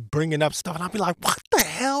 Because she be bringing up stuff and I'll be like, what the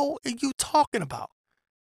hell are you talking about?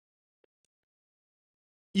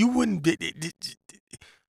 You wouldn't.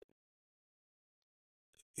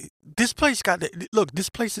 This place look, this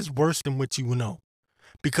place is worse than what you know.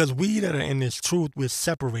 Because we that are in this truth, we're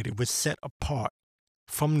separated, we're set apart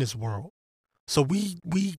from this world. So we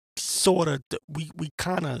sort of we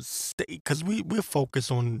kind of stay because we're focused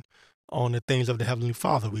on the things of the Heavenly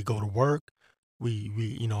Father. We go to work. We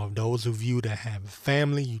those of you that have a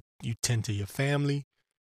family, you tend to your family,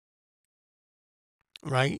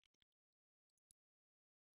 right?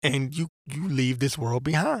 And you leave this world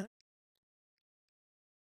behind,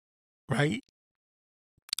 right?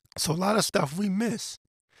 So a lot of stuff we miss.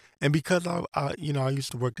 And because I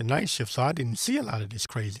used to work the night shift, so I didn't see a lot of this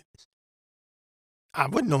craziness. I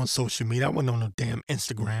wasn't on social media. I wasn't on no damn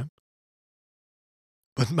Instagram.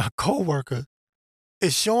 But my coworker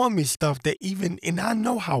is showing me stuff that and I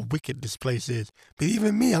know how wicked this place is. But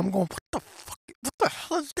even me, I'm going, what the fuck? What the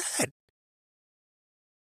hell is that?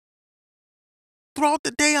 Throughout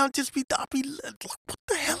the day, I'll be like, what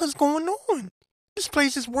the hell is going on? This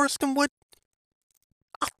place is worse than what,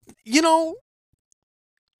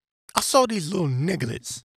 I saw these little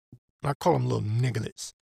nigglets. I call them little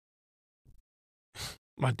nigglets.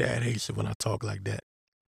 My dad hates it when I talk like that.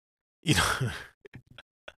 You know,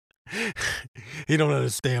 he don't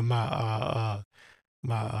understand my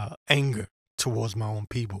anger towards my own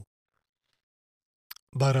people.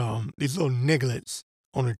 But these little nigglets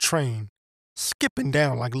on a train skipping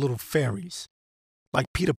down like little fairies, like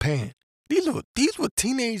Peter Pan. These were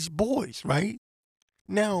teenage boys, right?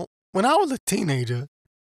 Now, when I was a teenager,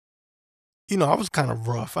 I was kind of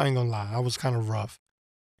rough. I ain't gonna lie, I was kind of rough.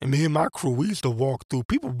 And me and my crew, we used to walk through.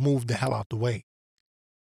 People moved the hell out the way.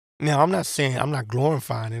 Now, I'm not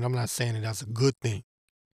glorifying it. I'm not saying that that's a good thing.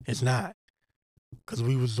 It's not, because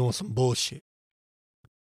we was doing some bullshit.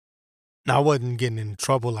 Now, I wasn't getting in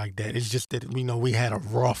trouble like that. It's just that we had a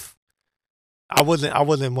rough. I wasn't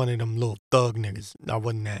one of them little thug niggas. I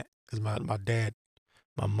wasn't that, because my dad,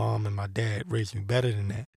 my mom and my dad raised me better than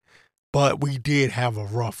that. But we did have a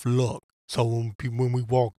rough look. So when we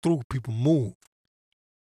walk through, people move.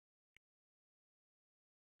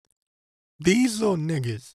 These little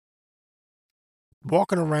niggas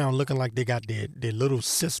walking around looking like they got their little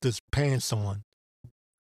sister's pants on.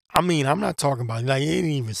 I mean, I'm not talking about, like, it ain't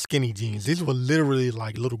even skinny jeans. These were literally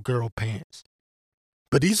like little girl pants.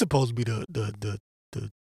 But these supposed to be the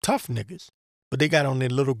tough niggas. But they got on their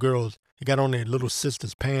little girls, they got on their little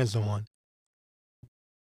sister's pants on.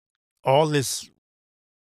 All this,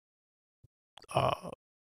 I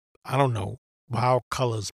don't know, wild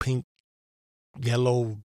colors, pink,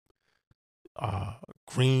 yellow,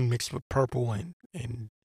 green mixed with purple, and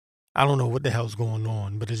I don't know what the hell's going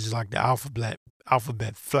on, but it's just like the alphabet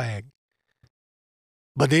flag.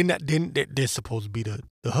 But they're supposed to be the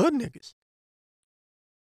hood niggas.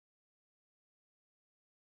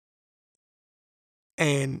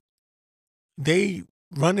 And they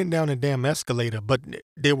running down the damn escalator, but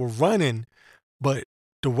they were running, but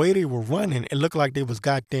the way they were running, it looked like they was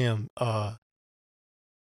goddamn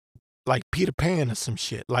like Peter Pan or some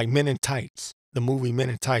shit, like Men in Tights, the movie Men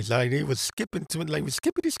in Tights. Like they was skipping to it, like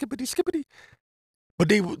skippity, skippity, skippity. But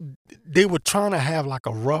they were trying to have like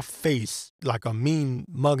a rough face, like a mean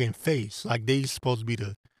mugging face, like they supposed to be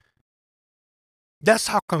the. That's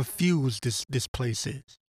how confused this place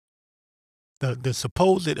is. The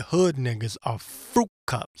supposed hood niggas are fruit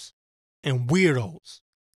cups and weirdos.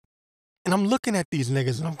 And I'm looking at these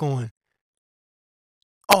niggas and I'm going,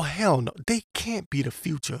 oh hell no, they can't be the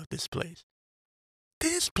future of this place.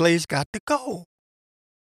 This place got to go.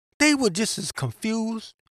 They were just as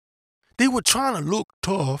confused. They were trying to look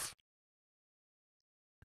tough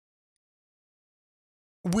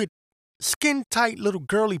with skin tight little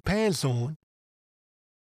girly pants on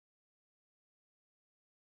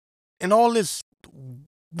and all this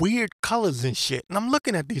weird colors and shit. And I'm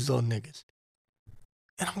looking at these little niggas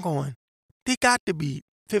and I'm going, they got to be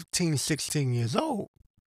 15, 16 years old.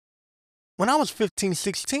 When I was 15,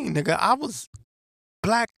 16, nigga, I was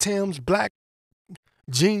black Timbs, black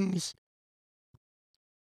jeans,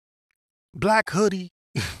 black hoodie.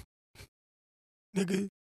 Nigga,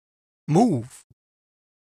 move.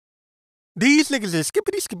 These niggas is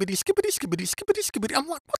skippity, skippity, skippity, skippity, skippity, skippity. I'm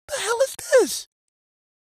like, what the hell is this?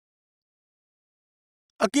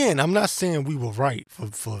 Again, I'm not saying we were right for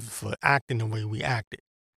acting the way we acted.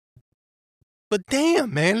 But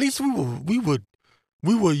damn, man, at least we were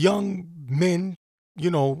young men,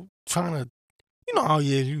 trying to, oh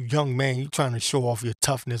yeah, you young man, you trying to show off your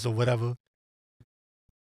toughness or whatever.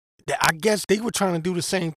 I guess they were trying to do the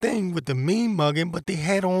same thing with the mean mugging, but they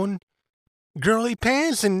had on girly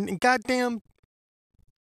pants and goddamn.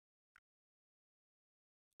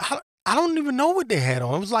 I don't even know what they had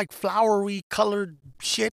on. It was like flowery colored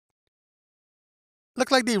shit.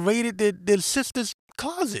 Looked like they raided their sister's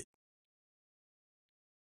closet.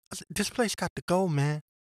 I said, this place got to go, man.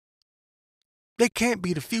 They can't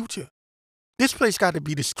be the future. This place got to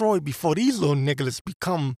be destroyed before these little niggas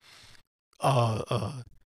become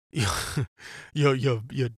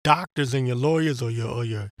your doctors and your lawyers or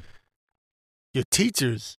your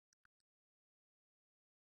teachers.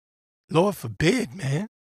 Lord forbid, man.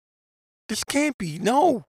 This can't be.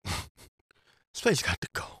 No. This place got to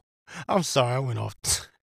go. I'm sorry, I went off.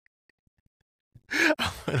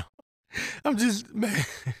 I'm just, man.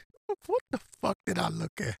 What the fuck did I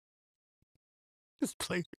look at? This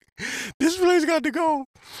place got to go.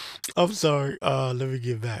 I'm sorry. Let me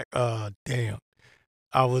get back. Damn.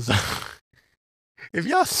 I was. If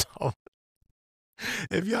y'all saw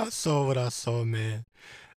what I saw, man.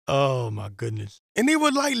 Oh my goodness. And they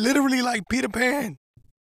were like literally like Peter Pan.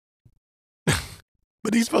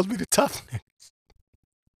 But he's supposed to be the tough niggas.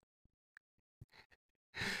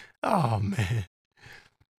 Oh man.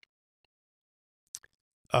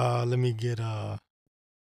 Let me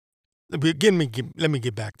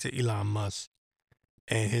get back to Elon Musk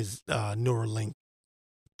and his Neuralink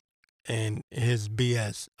and his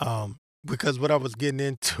BS. Because what I was getting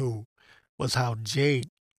into was how Jade,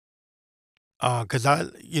 cause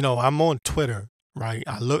I'm on Twitter, right?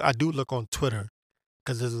 I do look on Twitter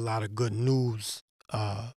because there's a lot of good news.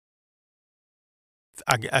 I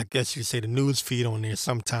guess you could say the news feed on there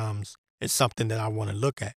sometimes is something that I want to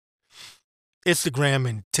look at. Instagram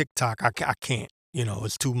and TikTok, I can't.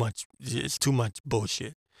 It's too much. It's too much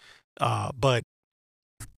bullshit. But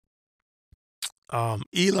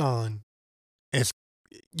Elon is,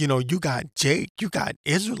 you got Jake, you got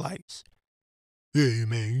Israelites. Yeah,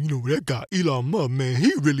 man, that guy Elon Musk, man,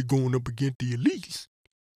 he really going up against the elites.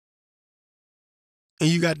 And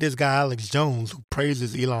you got this guy Alex Jones who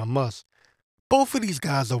praises Elon Musk. Both of these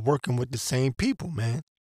guys are working with the same people, man.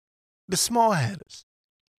 The small hatters.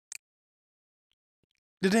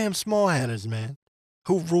 The damn small hatters, man.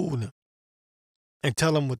 Who rule them and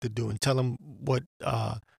tell them what to do and tell them what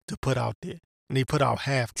to put out there. And they put out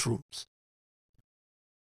half-truths.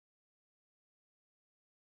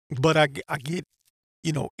 But I get,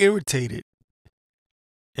 irritated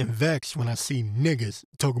and vexed when I see niggas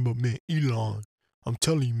talking about, man, Elon. I'm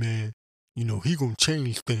telling you, man, he gonna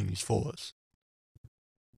change things for us.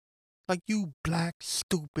 Like, you black,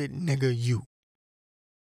 stupid nigga, you.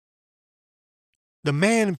 The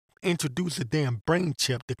man introduced a damn brain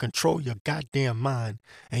chip to control your goddamn mind,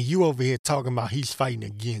 and you over here talking about he's fighting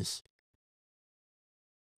against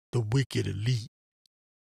the wicked elite.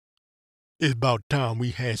 It's about time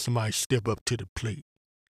we had somebody step up to the plate.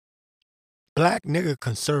 Black nigga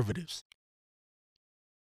conservatives.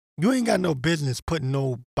 You ain't got no business putting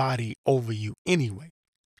nobody over you anyway.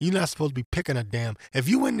 You're not supposed to be picking a damn. If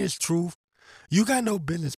you in this truth, you got no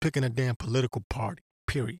business picking a damn political party,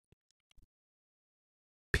 period.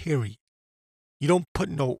 period. You don't put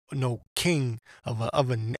no king of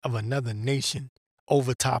another nation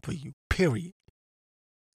over top of you, period.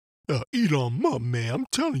 Elon Musk, man, I'm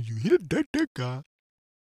telling you, that guy.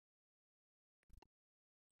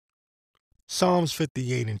 Psalms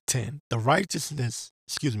 58 and 10.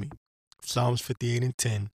 Psalms 58 and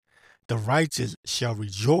 10. The righteous shall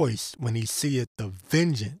rejoice when he seeth the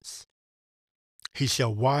vengeance. He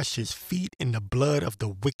shall wash his feet in the blood of the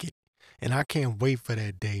wicked. And I can't wait for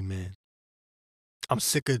that day, man. I'm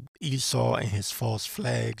sick of Esau and his false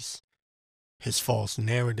flags, his false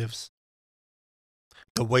narratives,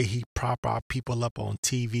 the way he prop our people up on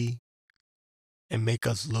TV and make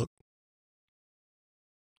us look,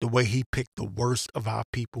 the way he picked the worst of our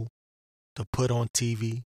people to put on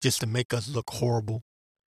TV just to make us look horrible.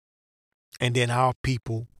 And then our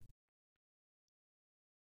people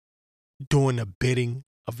doing the bidding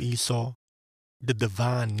of Esau, the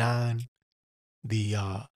Divine Nine, the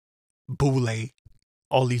Boule,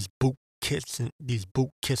 all these boot kissing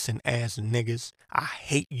ass niggas. I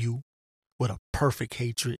hate you with a perfect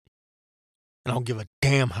hatred. And I don't give a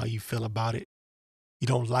damn how you feel about it. You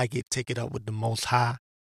don't like it, take it up with the Most High.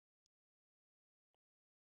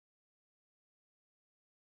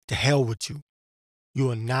 To hell with you. You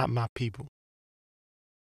are not my people.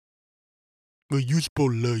 Well, you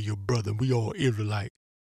supposed to love your brother. We all Israelite.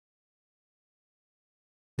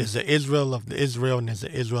 There's an Israel of the Israel and there's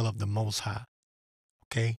an Israel of the Most High.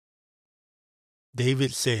 Okay?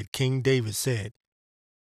 King David said,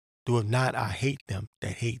 do if not, I hate them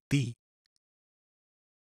that hate thee.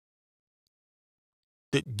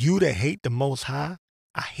 You that hate the Most High,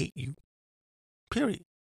 I hate you. Period.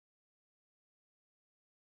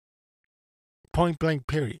 Point blank,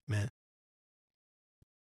 period, man.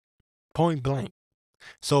 Point blank.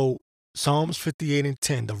 So, Psalms 58 and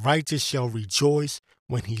 10, the righteous shall rejoice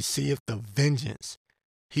when he seeth the vengeance.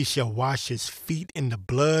 He shall wash his feet in the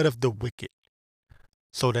blood of the wicked,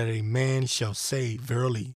 so that a man shall say,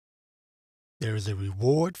 verily, there is a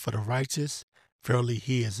reward for the righteous. Verily,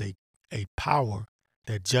 he is a power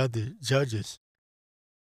that judges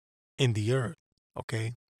in the earth.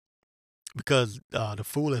 Okay? Because the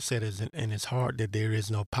fool has said in his heart that there is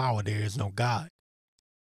no power, there is no God.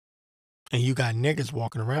 And you got niggas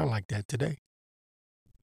walking around like that today.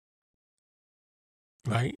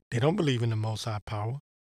 Right? They don't believe in the Most High power.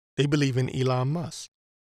 They believe in Elon Musk.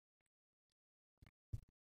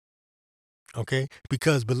 Okay?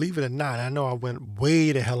 Because believe it or not, I know I went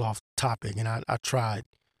way the hell off topic and I tried,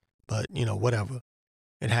 but whatever.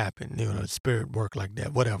 It happened. The spirit worked like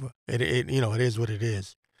that. Whatever. It is what it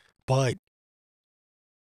is. But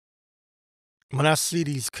when I see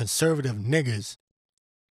these conservative niggas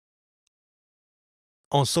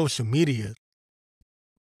on social media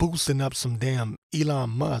boosting up some damn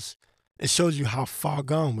Elon Musk, it shows you how far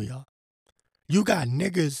gone we are. You got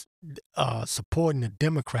niggas supporting the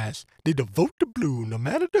Democrats. They to vote the blue no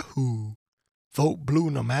matter the who. Vote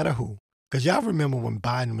blue no matter who. Because y'all remember when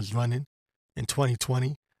Biden was running in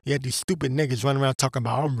 2020? You had these stupid niggas running around talking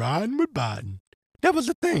about, I'm riding with Biden. That was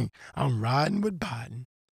the thing. I'm riding with Biden.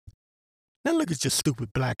 Now look at your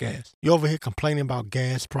stupid black ass. You over here complaining about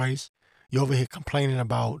gas price. You over here complaining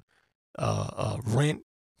about rent,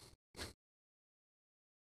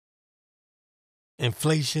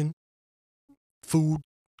 inflation, food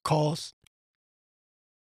costs.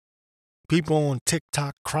 People on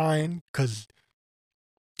TikTok crying because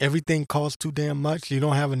everything costs too damn much. You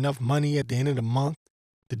don't have enough money at the end of the month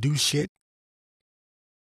to do shit.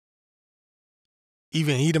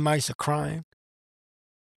 Even Edomites are crying.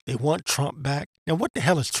 They want Trump back. Now what the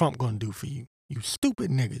hell is Trump going to do for you? You stupid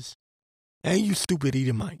niggas. And you stupid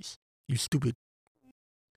Edomites. You stupid.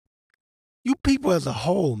 You people as a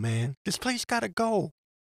whole, man. This place got to go.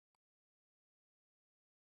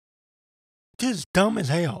 Just dumb as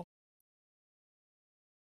hell.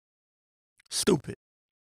 Stupid.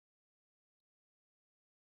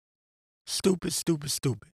 Stupid, stupid,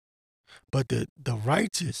 stupid. But the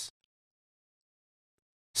righteous.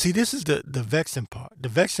 See, this is the vexing part. The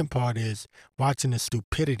vexing part is watching the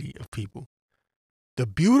stupidity of people. The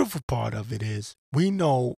beautiful part of it is we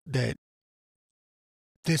know that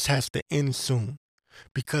this has to end soon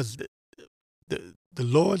because the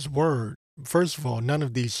Lord's word, first of all, none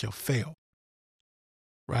of these shall fail.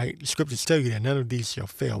 Right? The scriptures tell you that none of these shall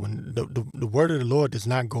fail. When the word of the Lord does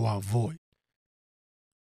not go out void.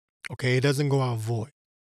 Okay? It doesn't go out void.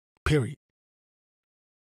 Period.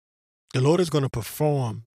 The Lord is going to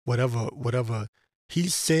perform whatever he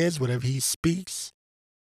says, whatever he speaks,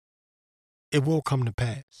 it will come to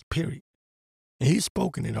pass. Period. And he's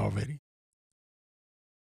spoken it already.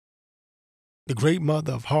 The great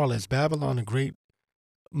mother of harlots, Babylon, the great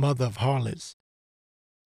mother of harlots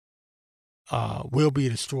will be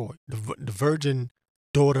destroyed. The virgin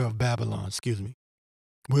daughter of Babylon,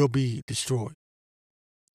 will be destroyed.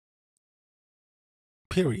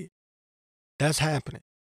 Period. That's happening.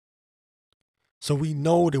 So we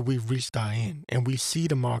know that we've reached our end, and we see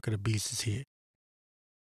the mark of the beast is here.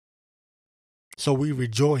 So we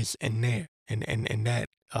rejoice in that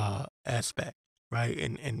aspect, right?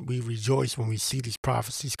 And we rejoice when we see these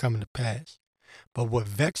prophecies coming to pass. But what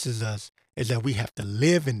vexes us is that we have to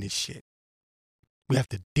live in this shit. We have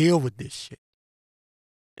to deal with this shit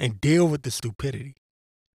and deal with the stupidity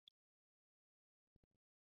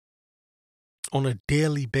on a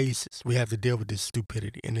daily basis. We have to deal with this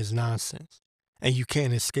stupidity and this nonsense, and you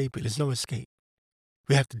can't escape it. There's no escape.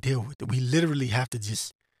 We have to deal with it. We literally have to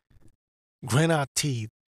just grin our teeth.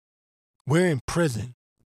 We're in prison.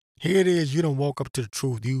 Here it is. You don't woke up to the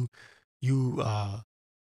truth. You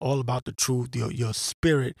all about the truth. Your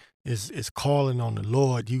spirit is calling on the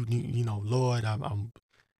Lord. You know, Lord, I'm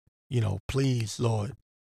please, Lord,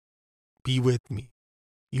 be with me.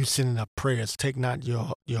 You sending up prayers. Take not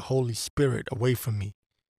your Holy Spirit away from me,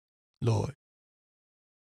 Lord.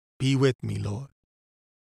 Be with me, Lord.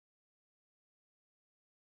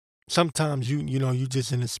 Sometimes you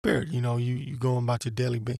just in the spirit. You going about your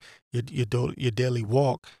daily your daily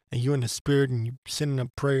walk, and you're in the spirit, and you sending up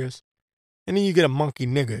prayers, and then you get a monkey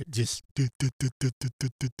nigga just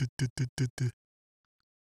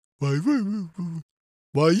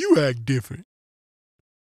why you act different?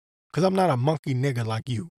 Because I'm not a monkey nigga like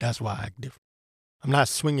you. That's why I act different. I'm not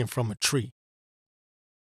swinging from a tree.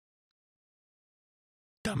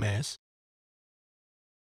 Dumbass.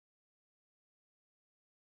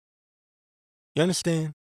 You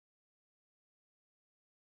understand?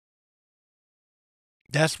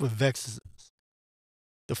 That's what vexes us.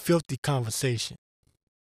 The filthy conversation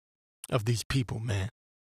of these people, man.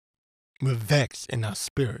 We're vexed in our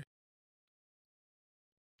spirit.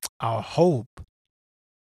 Our hope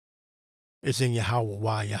is in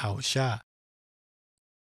Yahweh, Yahweh Shai.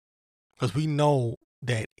 Because we know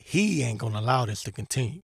that he ain't going to allow this to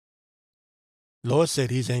continue. Lord said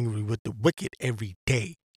he's angry with the wicked every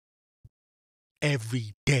day.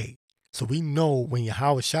 Every day. So we know when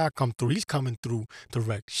Yahweh Shai come through, he's coming through to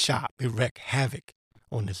wreak shop, to wreak havoc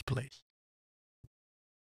on this place.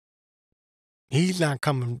 He's not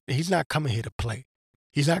coming here to play.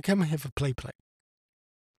 He's not coming here for play.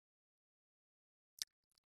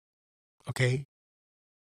 Okay?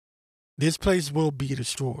 This place will be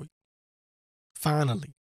destroyed.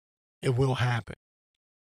 Finally. It will happen.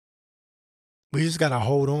 We just got to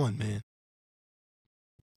hold on, man.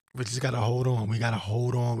 We just got to hold on. We got to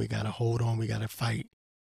hold on. We got to hold on. We got to fight.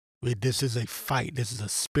 This is a fight. This is a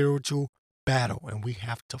spiritual battle, and we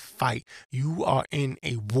have to fight. You are in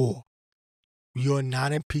a war. You're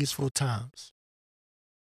not in peaceful times.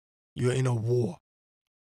 You're in a war.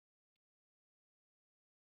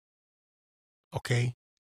 Okay?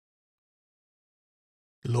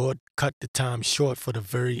 The Lord cut the time short for the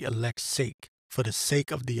very elect's sake. For the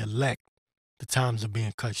sake of the elect, the times are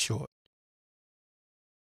being cut short.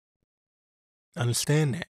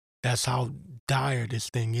 Understand that. That's how dire this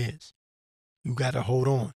thing is. You got to hold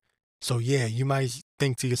on. So yeah, you might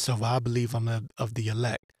think to yourself, I believe I'm of the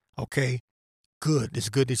elect. Okay, good. It's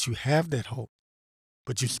good that you have that hope.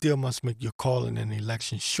 But you still must make your calling and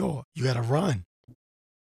election sure. You got to run.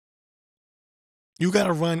 You got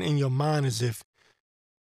to run in your mind as if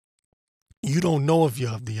you don't know if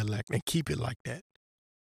you're of the elect, and keep it like that.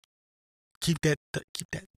 Keep that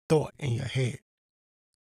thought in your head.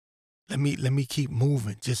 Let me keep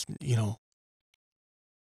moving. Just,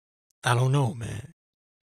 I don't know, man.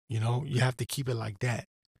 You have to keep it like that.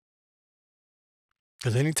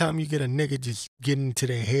 Because anytime you get a nigga just getting into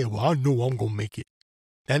their head, well, I know I'm going to make it.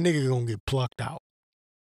 That nigga going to get plucked out.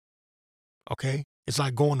 Okay? It's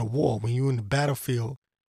like going to war. When you're in the battlefield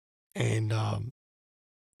and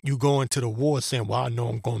you go into the war saying, well, I know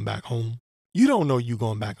I'm going back home. You don't know you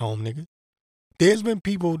going back home, nigga. There's been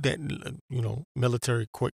people that, military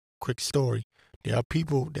quick story. There are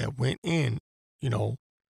people that went in,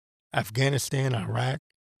 Afghanistan, Iraq.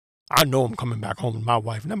 I know I'm coming back home to my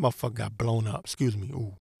wife. And that motherfucker got blown up. Excuse me.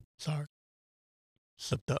 Ooh, sorry.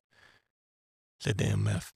 Slipped up. Said damn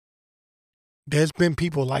F. There's been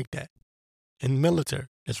people like that in the military.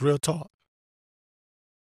 It's real talk.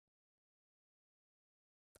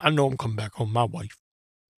 I know I'm coming back home to my wife.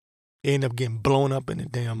 They end up getting blown up in a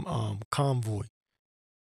damn convoy.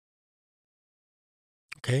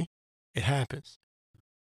 Okay? It happens.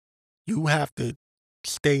 You have to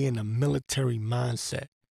stay in a military mindset.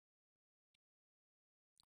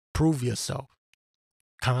 Prove yourself.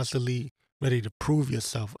 Constantly ready to prove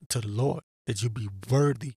yourself to the Lord, that you be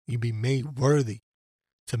worthy, you be made worthy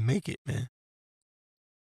to make it, man.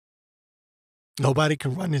 Nobody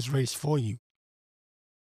can run this race for you.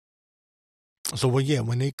 So, well, yeah,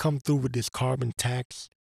 when they come through with this carbon tax,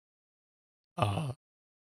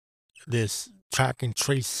 this track and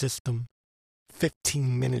trace system,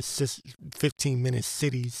 15-minute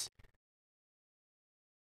cities,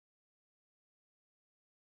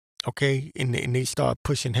 okay, and they start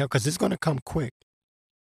pushing hell, because it's going to come quick.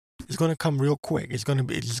 It's going to come real quick. It's going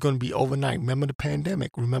to be overnight. Remember the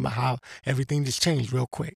pandemic? Remember how everything just changed real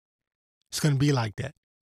quick? It's going to be like that.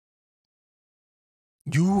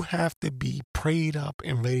 You have to be prayed up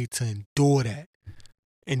and ready to endure that.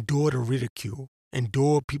 Endure the ridicule.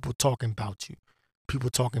 Endure people talking about you. People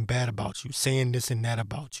talking bad about you, saying this and that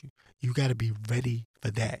about you. You got to be ready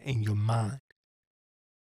for that in your mind,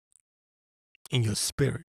 in your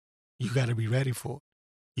spirit. You got to be ready for it.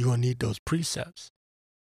 You're going to need those precepts.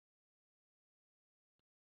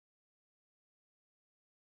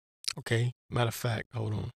 Okay? Matter of fact,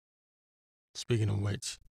 hold on. Speaking of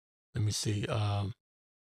which, let me see.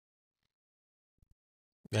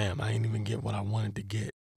 Damn, I didn't even get what I wanted to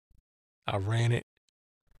get. I ran it.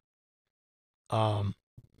 But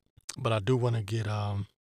I do want to get, let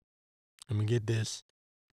me get this.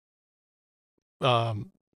 But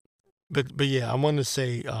yeah, I want to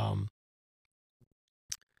say,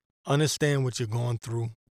 understand what you're going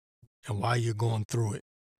through and why you're going through it.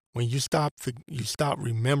 When you stop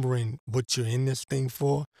remembering what you're in this thing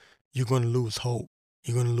for, you're going to lose hope.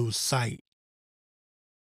 You're going to lose sight.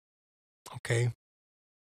 Okay?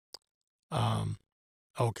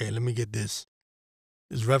 Okay, let me get this.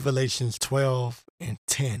 It's Revelations 12 and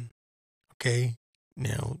 10. Okay?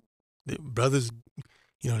 Now, the brothers,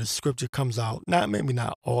 the scripture comes out, maybe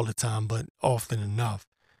not all the time, but often enough.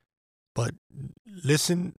 But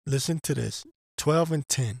listen to this. 12 and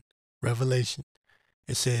 10, Revelation.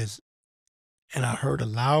 It says, and I heard a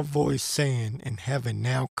loud voice saying in heaven,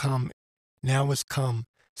 now is come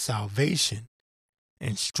salvation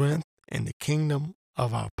and strength and the kingdom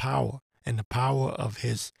of our power and the power of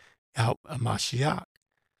his Mashiach.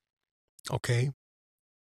 Okay?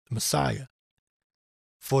 The Messiah.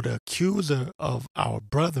 For the accuser of our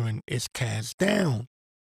brethren is cast down,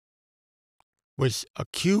 which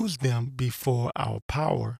accused them before our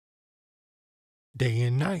power day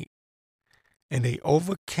and night. And they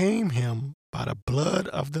overcame him by the blood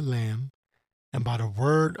of the Lamb and by the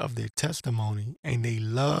word of their testimony, and they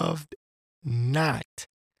loved not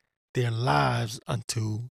their lives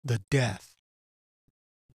unto the death.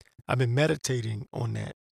 I've been meditating on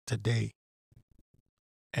that today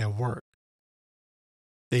at work.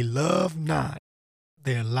 They love not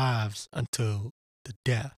their lives until the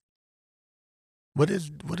death. What does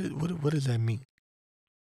that mean?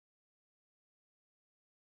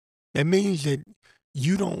 That means that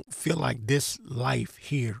you don't feel like this life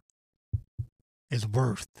here is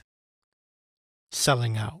worth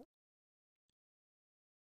selling out.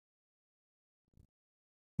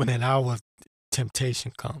 When that hour of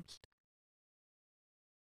temptation comes.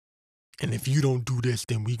 And if you don't do this,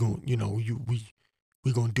 then we gonna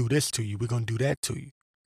do this to you. We're gonna do that to you.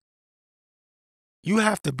 You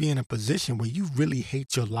have to be in a position where you really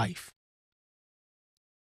hate your life.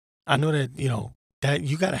 I know that, that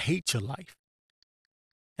you gotta hate your life.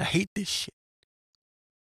 I hate this shit.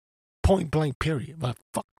 Point blank, period. But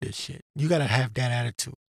fuck this shit. You gotta have that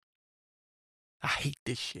attitude. I hate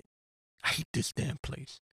this shit. I hate this damn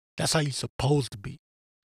place. That's how you're supposed to be.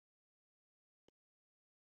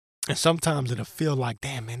 And sometimes it'll feel like,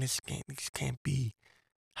 damn, man, this can't be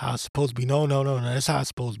how it's supposed to be. No, that's how it's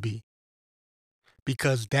supposed to be.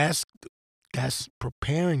 Because that's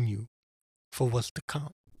preparing you for what's to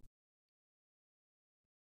come.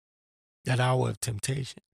 That hour of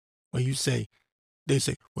temptation. When they say,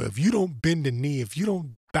 well, if you don't bend the knee, if you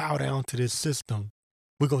don't bow down to this system,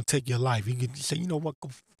 we're going to take your life. You can say, you know what, go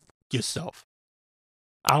f yourself.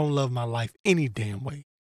 I don't love my life any damn way.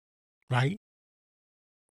 Right?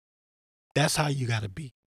 That's how you got to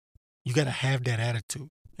be. You got to have that attitude.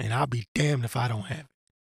 And I'll be damned if I don't have it.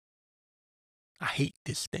 I hate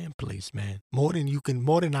this damn place, man. More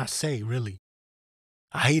than I say, really.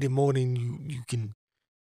 I hate it more than you can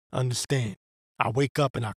understand. I wake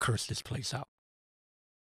up and I curse this place out.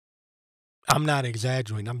 I'm not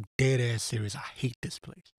exaggerating. I'm dead ass serious. I hate this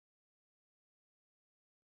place.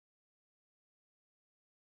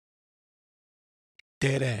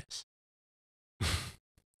 Dead ass.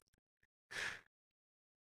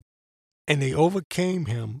 And they overcame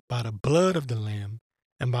him by the blood of the Lamb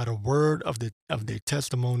and by the word of their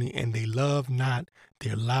testimony, and they loved not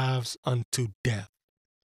their lives unto death.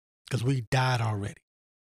 Because we died already.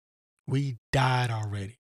 We died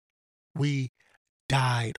already. We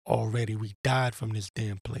died already. We died from this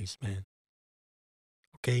damn place, man.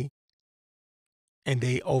 Okay? And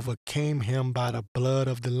they overcame him by the blood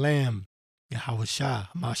of the Lamb, Yahushua,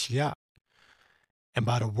 Mashiach, and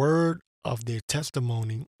by the word of their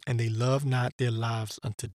testimony, and they loved not their lives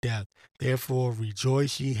unto death. Therefore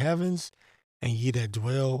rejoice, ye heavens, and ye that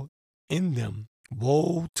dwell in them.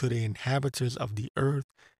 Woe to the inhabitants of the earth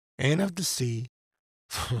and of the sea.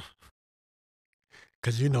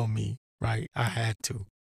 Because you know me, right? I had to,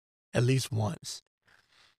 at least once.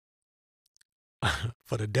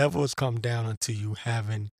 For the devil has come down unto you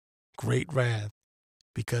having great wrath,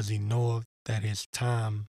 because he knoweth that his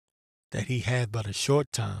time, that he had but a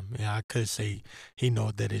short time. Yeah, I could say he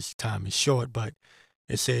knoweth that his time is short, but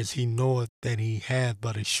it says he knoweth that he hath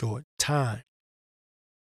but a short time.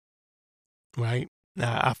 Right?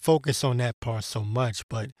 Now, I focus on that part so much,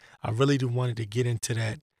 but I really do wanted to get into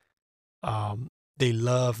that. They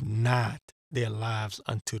love not their lives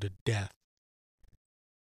unto the death.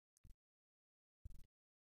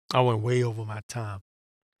 I went way over my time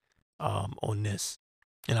on this,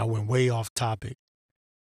 and I went way off topic.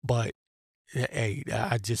 But hey,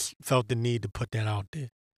 I just felt the need to put that out there.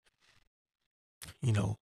 You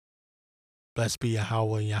know, blessed be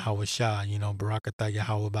Yahweh, Yahweh Shah, Barakatah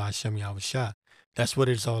Yahweh Ba'ashem Yahweh Shah. That's what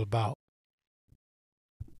it's all about.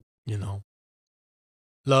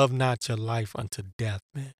 Love not your life unto death,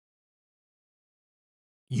 man.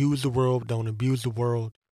 Use the world, don't abuse the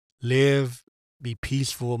world. Live, be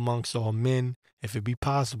peaceful amongst all men. If it be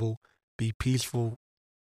possible, be peaceful.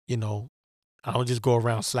 I don't just go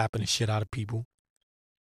around slapping the shit out of people.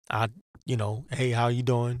 Hey, how you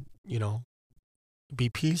doing? Be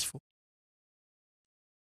peaceful.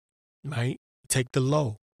 Right? Take the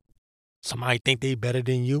low. Somebody think they better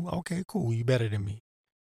than you? Okay, cool. You better than me.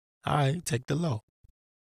 All right, take the low.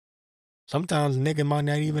 Sometimes nigga might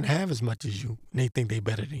not even have as much as you, and they think they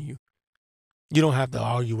better than you. You don't have to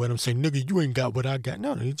argue with them, say, nigga, you ain't got what I got.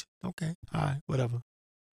 No, you just, okay, all right, whatever.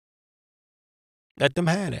 Let them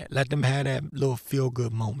have that. Let them have that little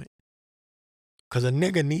feel-good moment. Because a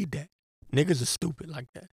nigga need that. Niggas are stupid like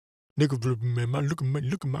that. Nigga, man, look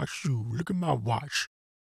at my shoe. Look at my watch.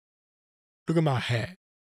 Look at my hat.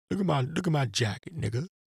 Look at my jacket, nigga.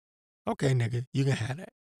 Okay, nigga, you can have that,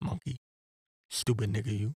 monkey. Stupid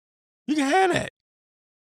nigga, you. You can have that.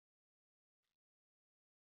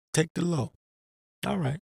 Take the low. All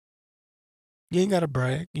right. You ain't got to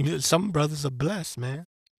brag. Some brothers are blessed, man.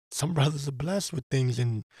 Some brothers are blessed with things,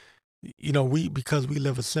 and because we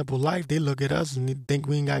live a simple life, they look at us and they think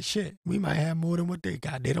we ain't got shit. We might have more than what they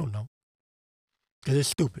got. They don't know. Because they're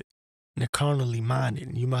stupid. And they're carnally minded.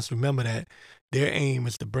 And you must remember that their aim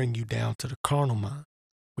is to bring you down to the carnal mind.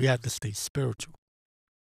 We have to stay spiritual.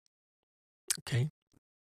 Okay?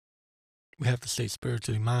 We have to stay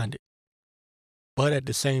spiritually minded. But at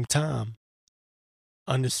the same time,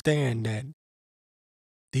 understand that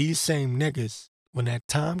these same niggas, when that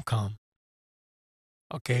time come,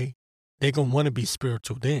 okay, they're going to want to be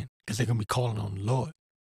spiritual then, because they're going to be calling on the Lord.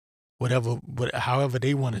 However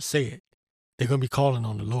they want to say it, they're going to be calling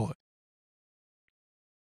on the Lord.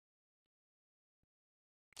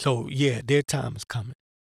 So, yeah, their time is coming.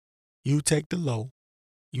 You take the low.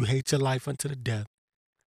 You hate your life unto the death.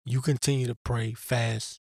 You continue to pray,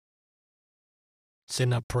 fast,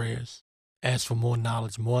 send up prayers, ask for more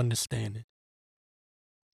knowledge, more understanding.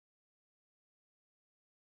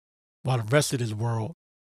 While the rest of this world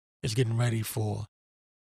is getting ready for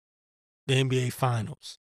the NBA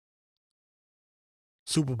Finals,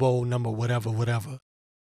 Super Bowl number whatever.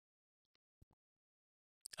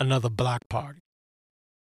 Another block party,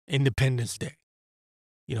 Independence Day,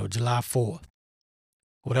 July 4th,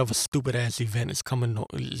 whatever stupid ass event is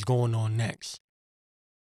going on next.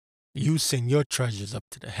 You send your treasures up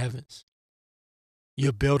to the heavens.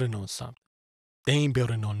 You're building on something. They ain't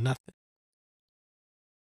building on nothing.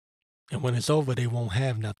 And when it's over, they won't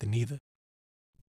have nothing either.